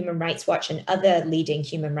from Human Rights Watch and other leading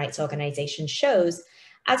human rights organizations shows,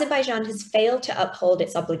 Azerbaijan has failed to uphold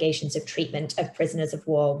its obligations of treatment of prisoners of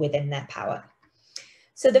war within their power.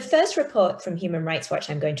 So the first report from Human Rights Watch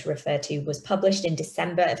I'm going to refer to was published in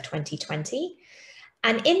December of 2020.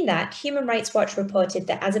 And in that, Human Rights Watch reported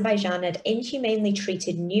that Azerbaijan had inhumanely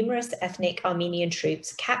treated numerous ethnic Armenian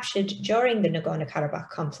troops captured during the Nagorno-Karabakh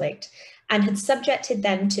conflict and had subjected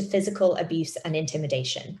them to physical abuse and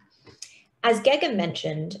intimidation. As Gegham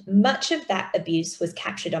mentioned, much of that abuse was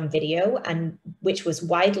captured on video and which was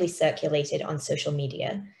widely circulated on social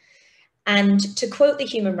media. And to quote the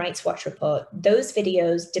Human Rights Watch report, those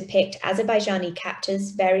videos depict Azerbaijani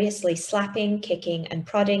captors variously slapping, kicking, and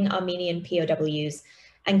prodding Armenian POWs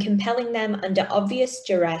and compelling them under obvious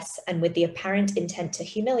duress and with the apparent intent to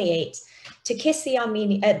humiliate, to kiss the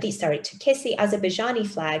Azerbaijani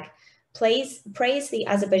flag, praise the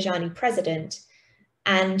Azerbaijani president,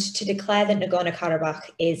 and to declare that Nagorno-Karabakh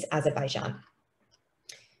is Azerbaijan.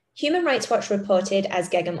 Human Rights Watch reported, as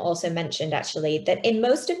Gegham also mentioned actually, that in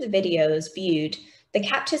most of the videos viewed, the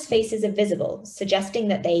captors' faces are visible, suggesting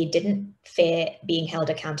that they didn't fear being held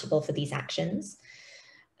accountable for these actions.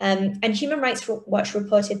 And Human Rights Watch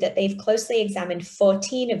reported that they've closely examined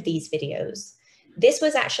 14 of these videos. This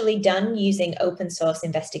was actually done using open source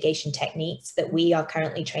investigation techniques that we are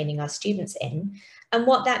currently training our students in. And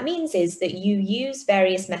what that means is that you use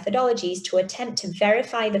various methodologies to attempt to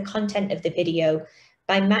verify the content of the video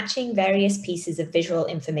by matching various pieces of visual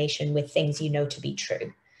information with things you know to be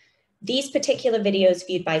true. These particular videos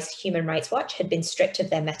viewed by Human Rights Watch had been stripped of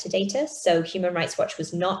their metadata, so Human Rights Watch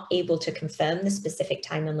was not able to confirm the specific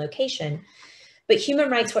time and location. But Human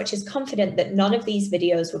Rights Watch is confident that none of these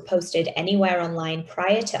videos were posted anywhere online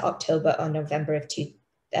prior to October or November of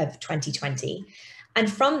 2020.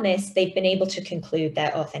 And from this, they've been able to conclude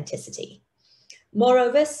their authenticity.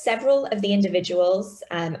 Moreover, several of the individuals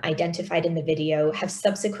identified in the video have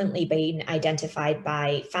subsequently been identified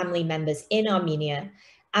by family members in Armenia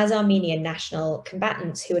as Armenian national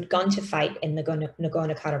combatants who had gone to fight in the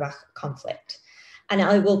Nagorno-Karabakh conflict. And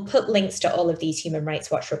I will put links to all of these Human Rights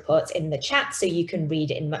Watch reports in the chat so you can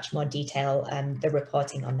read in much more detail the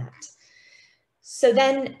reporting on that. So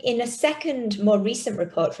then in a second, more recent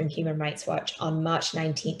report from Human Rights Watch on March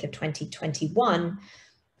 19th of 2021,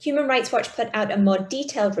 Human Rights Watch put out a more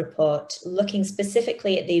detailed report looking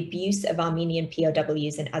specifically at the abuse of Armenian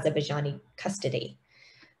POWs in Azerbaijani custody.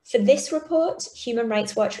 For this report, Human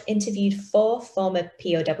Rights Watch interviewed 4 former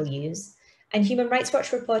POWs, and Human Rights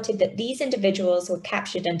Watch reported that these individuals were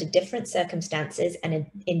captured under different circumstances and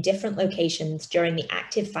in different locations during the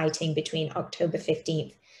active fighting between October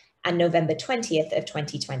 15th and November 20th of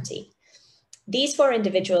 2020. These 4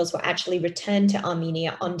 individuals were actually returned to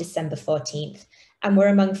Armenia on December 14th and were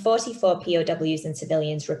among 44 POWs and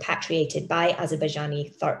civilians repatriated by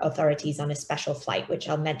Azerbaijani authorities on a special flight, which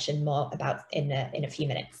I'll mention more about in a few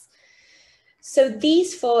minutes. So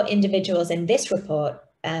these 4 individuals in this report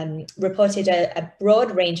reported a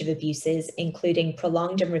broad range of abuses, including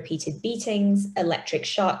prolonged and repeated beatings, electric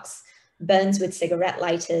shocks, burns with cigarette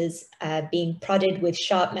lighters, being prodded with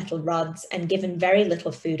sharp metal rods, and given very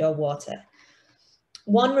little food or water.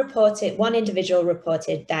 One individual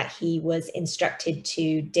reported that he was instructed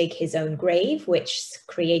to dig his own grave, which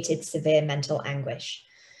created severe mental anguish.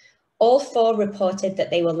 All 4 reported that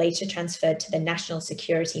they were later transferred to the National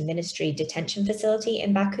Security Ministry detention facility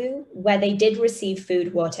in Baku, where they did receive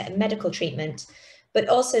food, water, and medical treatment, but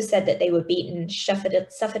also said that they were beaten,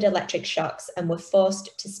 suffered electric shocks, and were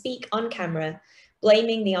forced to speak on camera,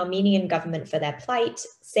 blaming the Armenian government for their plight,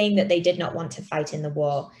 saying that they did not want to fight in the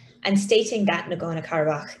war, and stating that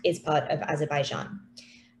Nagorno-Karabakh is part of Azerbaijan.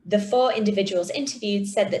 The 4 individuals interviewed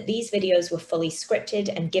said that these videos were fully scripted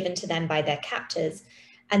and given to them by their captors,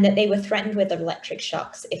 and that they were threatened with electric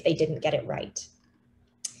shocks if they didn't get it right.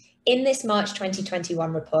 In this March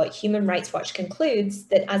 2021 report, Human Rights Watch concludes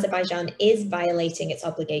that Azerbaijan is violating its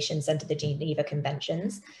obligations under the Geneva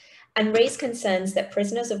Conventions and raised concerns that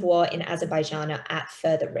prisoners of war in Azerbaijan are at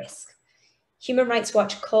further risk. Human Rights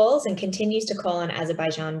Watch calls and continues to call on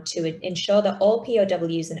Azerbaijan to ensure that all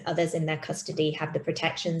POWs and others in their custody have the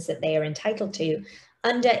protections that they are entitled to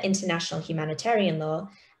under international humanitarian law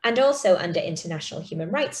and also under international human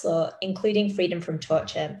rights law, including freedom from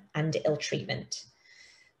torture and ill treatment.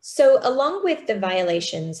 So along with the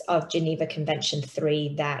violations of Geneva Convention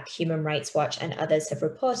 3 that Human Rights Watch and others have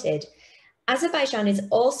reported, Azerbaijan is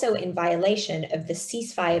also in violation of the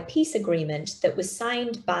ceasefire peace agreement that was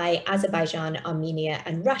signed by Azerbaijan, Armenia,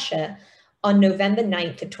 and Russia on November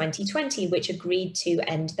 9th of 2020, which agreed to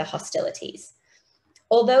end the hostilities.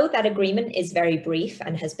 Although that agreement is very brief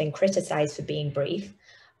and has been criticized for being brief,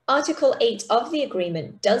 Article 8 of the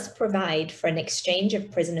agreement does provide for an exchange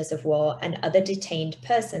of prisoners of war and other detained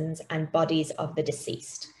persons and bodies of the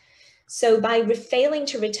deceased. So by failing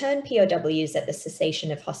to return POWs at the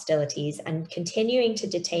cessation of hostilities and continuing to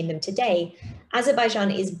detain them today,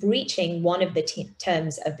 Azerbaijan is breaching one of the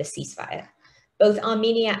terms of the ceasefire. Both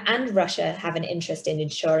Armenia and Russia have an interest in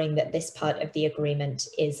ensuring that this part of the agreement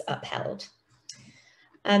is upheld.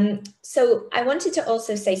 So I wanted to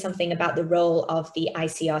also say something about the role of the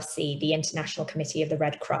ICRC, the International Committee of the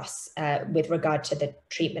Red Cross, with regard to the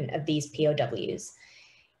treatment of these POWs.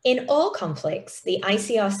 In all conflicts, the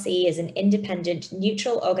ICRC is an independent,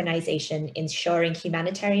 neutral organization ensuring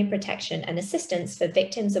humanitarian protection and assistance for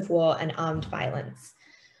victims of war and armed violence.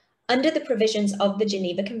 Under the provisions of the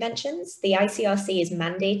Geneva Conventions, the ICRC is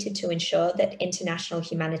mandated to ensure that international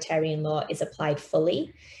humanitarian law is applied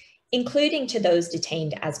fully, including to those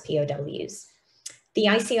detained as POWs. The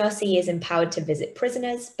ICRC is empowered to visit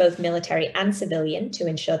prisoners, both military and civilian, to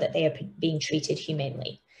ensure that they are being treated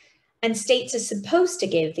humanely. And states are supposed to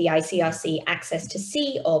give the ICRC access to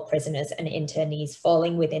see all prisoners and internees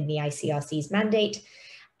falling within the ICRC's mandate,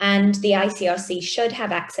 and the ICRC should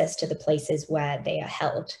have access to the places where they are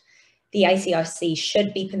held. The ICRC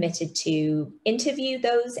should be permitted to interview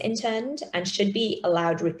those interned and should be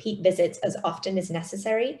allowed repeat visits as often as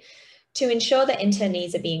necessary to ensure that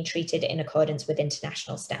internees are being treated in accordance with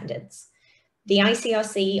international standards. The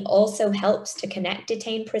ICRC also helps to connect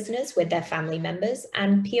detained prisoners with their family members,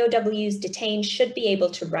 and POWs detained should be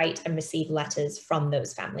able to write and receive letters from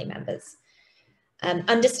those family members.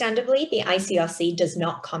 Understandably, the ICRC does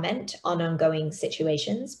not comment on ongoing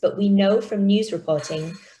situations, but we know from news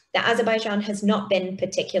reporting that Azerbaijan has not been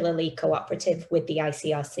particularly cooperative with the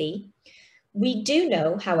ICRC. We do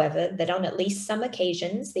know, however, that on at least some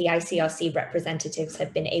occasions, the ICRC representatives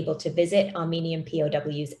have been able to visit Armenian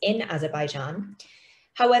POWs in Azerbaijan.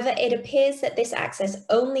 However, it appears that this access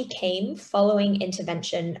only came following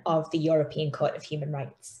intervention of the European Court of Human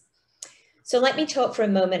Rights. So let me talk for a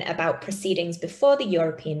moment about proceedings before the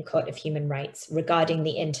European Court of Human Rights regarding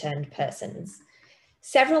the interned persons.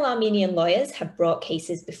 Several Armenian lawyers have brought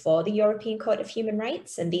cases before the European Court of Human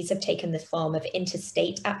Rights, and these have taken the form of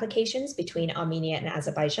interstate applications between Armenia and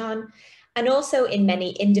Azerbaijan, and also in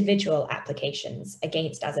many individual applications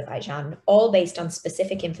against Azerbaijan, all based on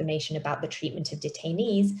specific information about the treatment of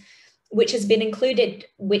detainees, which has been included,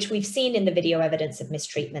 which we've seen in the video evidence of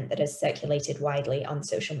mistreatment that has circulated widely on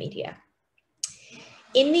social media.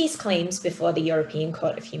 In these claims before the European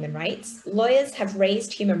Court of Human Rights, lawyers have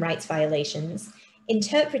raised human rights violations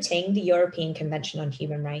interpreting the European Convention on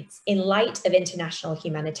Human Rights in light of international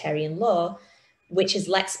humanitarian law, which is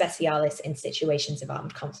lex specialis in situations of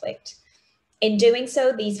armed conflict. In doing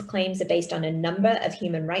so, these claims are based on a number of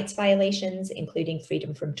human rights violations, including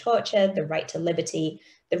freedom from torture, the right to liberty,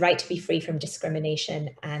 the right to be free from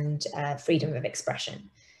discrimination, and freedom of expression.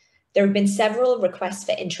 There have been several requests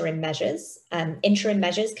for interim measures. Interim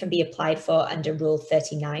measures can be applied for under Rule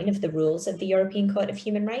 39 of the rules of the European Court of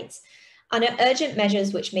Human Rights, and are urgent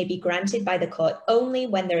measures which may be granted by the court only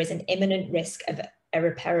when there is an imminent risk of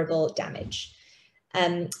irreparable damage.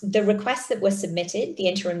 The requests that were submitted, the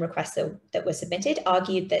interim requests that were submitted,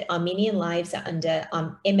 argued that Armenian lives are under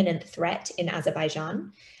imminent threat in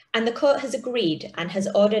Azerbaijan, and the court has agreed and has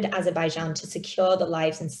ordered Azerbaijan to secure the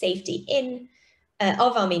lives and safety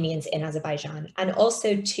of Armenians in Azerbaijan, and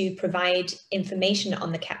also to provide information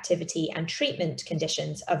on the captivity and treatment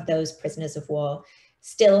conditions of those prisoners of war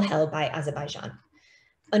still held by Azerbaijan.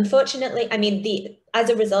 Unfortunately, as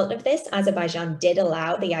a result of this, Azerbaijan did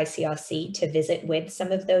allow the ICRC to visit with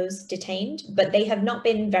some of those detained, but they have not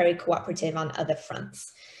been very cooperative on other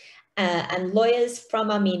fronts. And lawyers from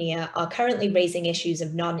Armenia are currently raising issues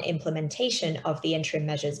of non-implementation of the interim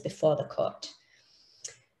measures before the court.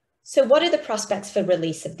 So what are the prospects for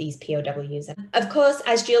release of these POWs? Of course,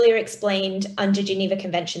 as Julia explained, under Geneva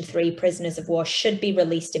Convention 3, prisoners of war should be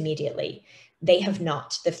released immediately. They have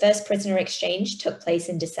not. The first prisoner exchange took place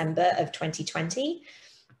in December of 2020,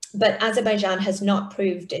 but Azerbaijan has not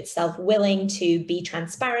proved itself willing to be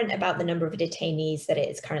transparent about the number of detainees that it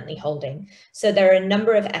is currently holding. So there are a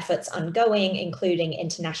number of efforts ongoing, including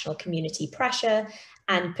international community pressure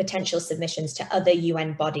and potential submissions to other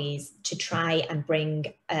UN bodies to try and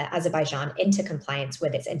bring Azerbaijan into compliance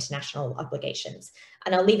with its international obligations.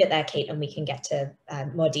 And I'll leave it there, Kate, and we can get to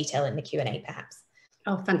more detail in the Q&A perhaps.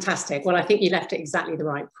 Oh, fantastic. Well, I think you left at exactly the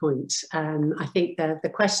right point. I think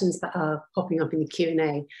the questions that are popping up in the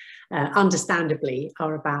Q&A, understandably,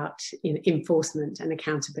 are about enforcement and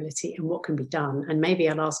accountability and what can be done. And maybe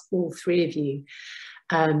I'll ask all three of you.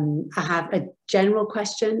 I have a general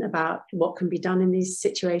question about what can be done in these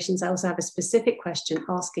situations. I also have a specific question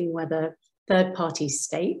asking whether third-party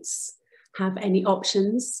states have any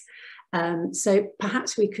options. So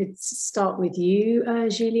perhaps we could start with you,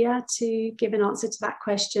 Julia, to give an answer to that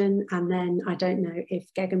question. And then I don't know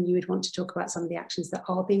if Gegham, you would want to talk about some of the actions that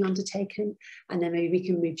are being undertaken. And then maybe we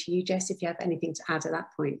can move to you, Jess, if you have anything to add at that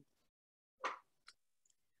point.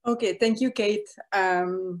 Okay, thank you, Kate.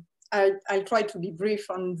 I'll try to be brief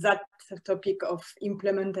on that topic of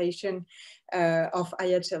implementation of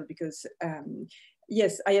IHL, because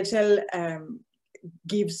yes, IHL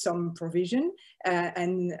gives some provision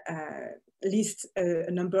and lists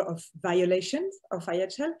a number of violations of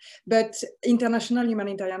IHL, but international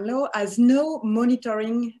humanitarian law has no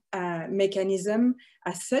monitoring mechanism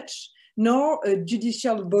as such, nor a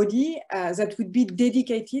judicial body that would be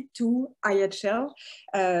dedicated to IHL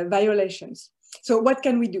violations. So what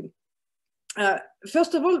can we do?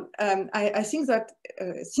 First of all, I think that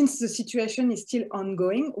since the situation is still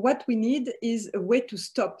ongoing, what we need is a way to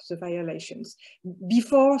stop the violations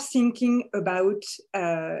before thinking about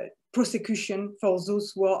prosecution for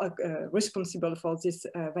those who are responsible for these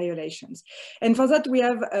violations. And for that, we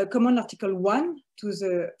have a common Article 1 to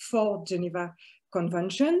the 4 Geneva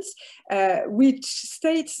Conventions, which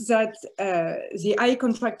states that the high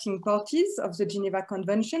contracting parties of the Geneva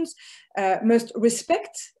Conventions must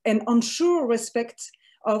respect and ensure respect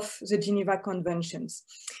of the Geneva Conventions.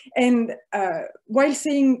 And while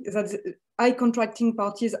saying that high contracting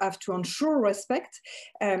parties have to ensure respect,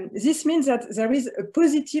 this means that there is a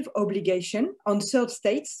positive obligation on third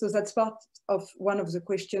states. So that's part of one of the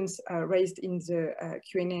questions raised in the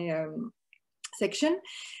Q&A section.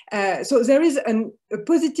 So there is a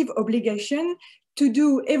positive obligation to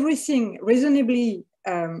do everything reasonably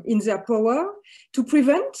in their power to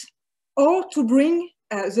prevent or to bring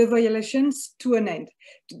the violations to an end.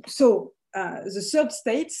 So the third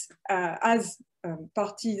states, as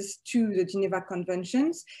parties to the Geneva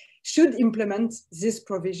Conventions, should implement this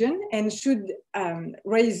provision and should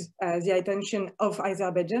raise the attention of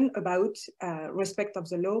Azerbaijan about respect of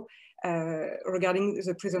the law regarding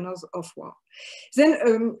the prisoners of war.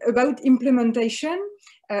 Then about implementation,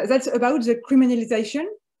 that's about the criminalization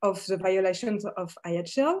of the violations of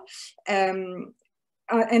IHL.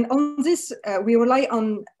 And on this, we rely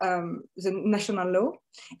on the national law,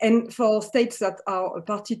 and for states that are a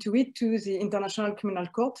party to it, to the International Criminal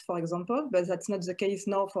Court, for example, but that's not the case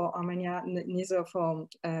now for Armenia, neither for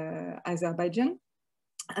Azerbaijan.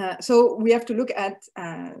 So we have to look at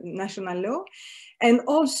national law. And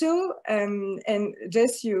also, and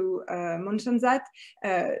Jess, you mentioned that,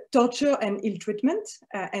 torture and ill treatment,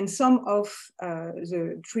 and some of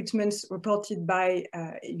the treatments reported by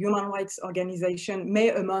human rights organizations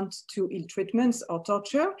may amount to ill treatments or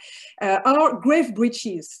torture, are grave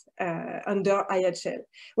breaches under IHL.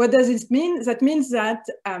 What does this mean? That means that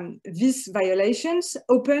these violations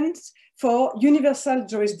open for universal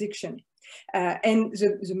jurisdiction. And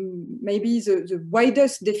maybe the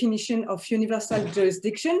widest definition of universal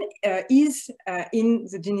jurisdiction is in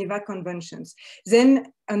the Geneva Conventions. Then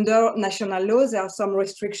under national law, there are some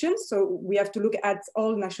restrictions. So we have to look at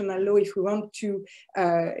all national law if we want to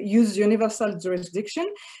use universal jurisdiction.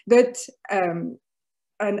 But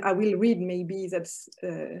and I will read, maybe that's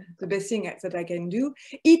the best thing that I can do.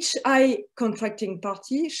 Each contracting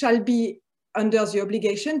party shall be under the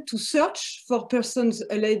obligation to search for persons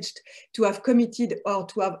alleged to have committed or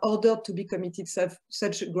to have ordered to be committed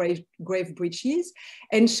such grave breaches,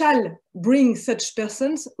 and shall bring such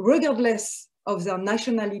persons, regardless of their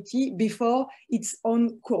nationality, before its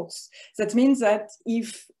own courts. That means that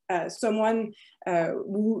if someone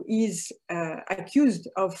who is accused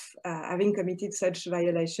of having committed such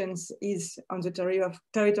violations is on the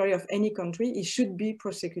territory of any country, he should be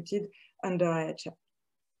prosecuted under IHR.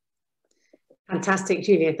 Fantastic,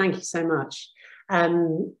 Julia, thank you so much.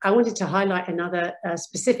 I wanted to highlight another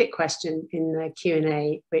specific question in the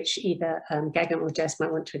Q&A, which either Gegham or Jess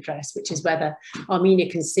might want to address, which is whether Armenia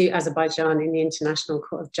can sue Azerbaijan in the International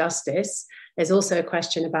Court of Justice. There's also a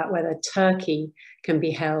question about whether Turkey can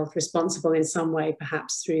be held responsible in some way,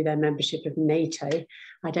 perhaps through their membership of NATO.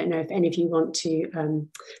 I don't know if any of you want to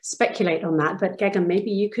speculate on that, but Gegham,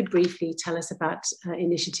 maybe you could briefly tell us about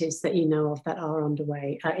initiatives that you know of that are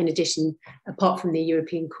underway, in addition, apart from the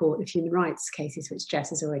European Court of Human Rights cases, which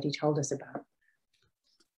Jess has already told us about.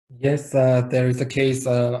 Yes, there is a case,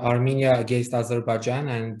 Armenia against Azerbaijan,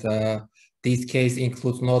 and this case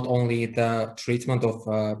includes not only the treatment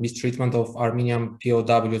of mistreatment of Armenian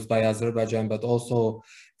POWs by Azerbaijan, but also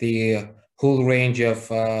the whole range of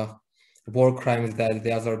war crimes that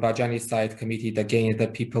the Azerbaijani side committed against the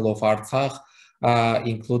people of Artsakh,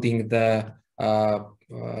 including the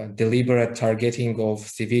deliberate targeting of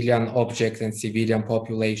civilian objects and civilian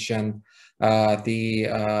population,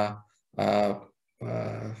 the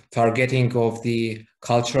targeting of the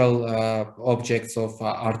cultural objects of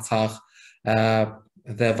Artsakh,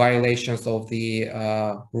 the violations of the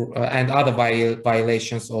and other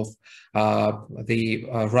violations of the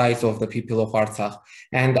rights of the people of Artsakh.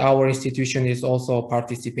 And our institution is also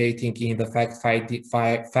participating in the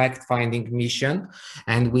fact-finding mission,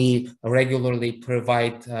 and we regularly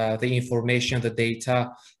provide the information, the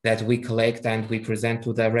data that we collect, and we present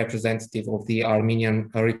to the representative of the Armenian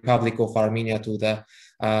Republic of Armenia to the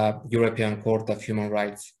European Court of Human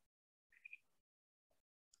Rights.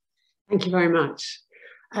 Thank you very much.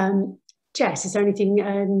 Jess, is there anything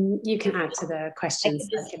you can add to the questions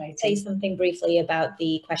circulating? Say something briefly about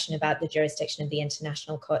the question about the jurisdiction of the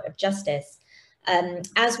International Court of Justice.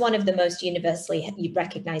 As one of the most universally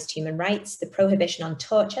recognized human rights, the prohibition on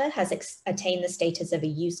torture has attained the status of a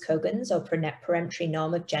jus cogens, or peremptory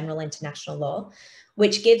norm of general international law,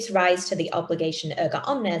 which gives rise to the obligation erga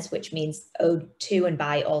omnes, which means owed to and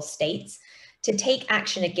by all states, to take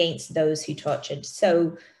action against those who tortured.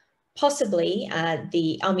 So possibly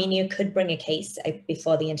the Armenia could bring a case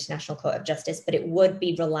before the International Court of Justice, but it would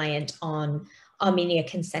be reliant on Armenia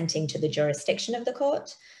consenting to the jurisdiction of the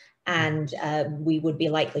court. And we would be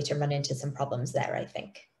likely to run into some problems there, I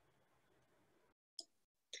think.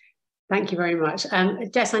 Thank you very much.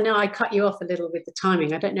 Jess, I know I cut you off a little with the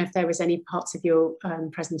timing. I don't know if there was any parts of your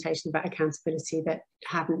presentation about accountability that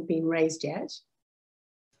haven't been raised yet.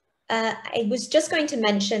 I was just going to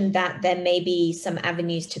mention that there may be some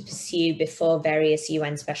avenues to pursue before various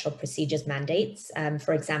UN special procedures mandates.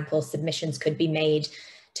 For example, submissions could be made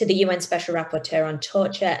to the UN Special Rapporteur on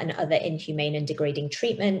torture and other inhumane and degrading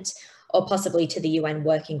treatment, or possibly to the UN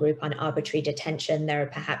Working Group on Arbitrary Detention. There are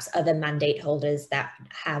perhaps other mandate holders that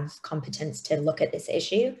have competence to look at this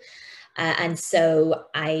issue. And so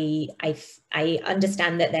I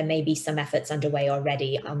understand that there may be some efforts underway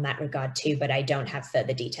already on that regard too, but I don't have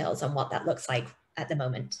further details on what that looks like at the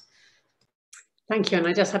moment. Thank you. And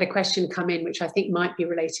I just had a question come in, which I think might be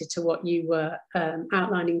related to what you were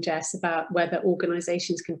outlining, Jess, about whether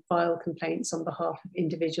organisations can file complaints on behalf of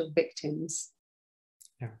individual victims.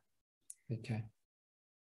 Yeah, okay.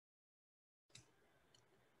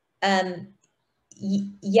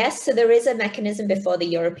 Yes, so there is a mechanism before the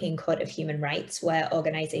European Court of Human Rights where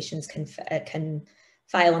organisations can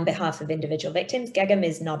file on behalf of individual victims. Gegham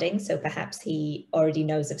is nodding, so perhaps he already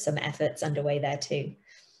knows of some efforts underway there too.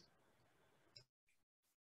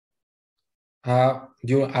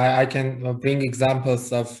 I can bring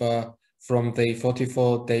examples of from the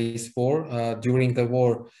 44 days war. During the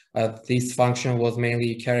war, this function was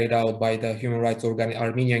mainly carried out by the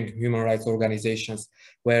Armenian human rights organizations,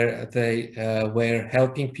 where they were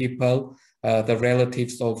helping people the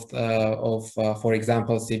relatives of for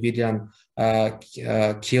example, civilian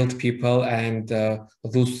killed people, and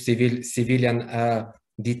those civilian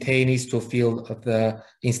detainees to feel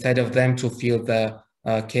instead of them to feel the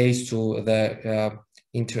case to the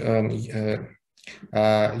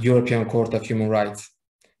European Court of Human Rights.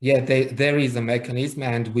 Yeah, there is a mechanism,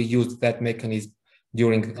 and we use that mechanism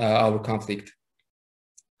during our conflict.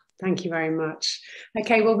 Thank you very much.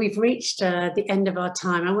 Okay, well, we've reached the end of our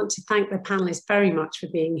time. I want to thank the panelists very much for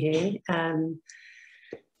being here.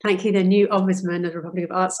 Thank you, the new Ombudsman of the Republic of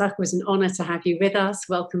Artsakh. It was an honour to have you with us.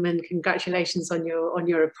 Welcome and congratulations on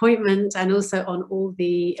your appointment, and also on all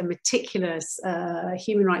the meticulous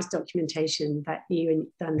human rights documentation that you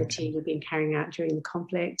and the team have been carrying out during the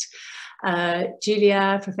conflict.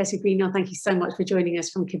 Julia, Professor Grignon, thank you so much for joining us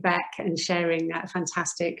from Quebec and sharing that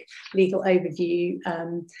fantastic legal overview.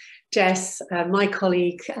 Jess, my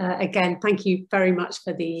colleague, again, thank you very much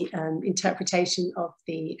for the interpretation of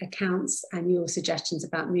the accounts and your suggestions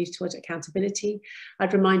about moves towards accountability.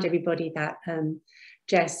 I'd remind everybody that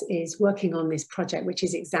Jess is working on this project, which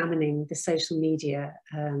is examining the social media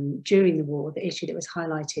during the war, the issue that was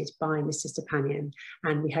highlighted by Mr. Stepanyan,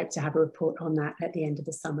 and we hope to have a report on that at the end of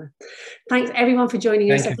the summer. Thanks everyone for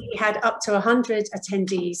joining us. I think we had up to 100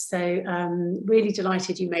 attendees, so really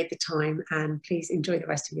delighted you made the time, and please enjoy the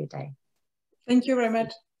rest of your day. Thank you very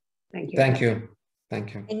much. Thank you. Thank you.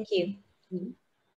 Thank you. Thank you.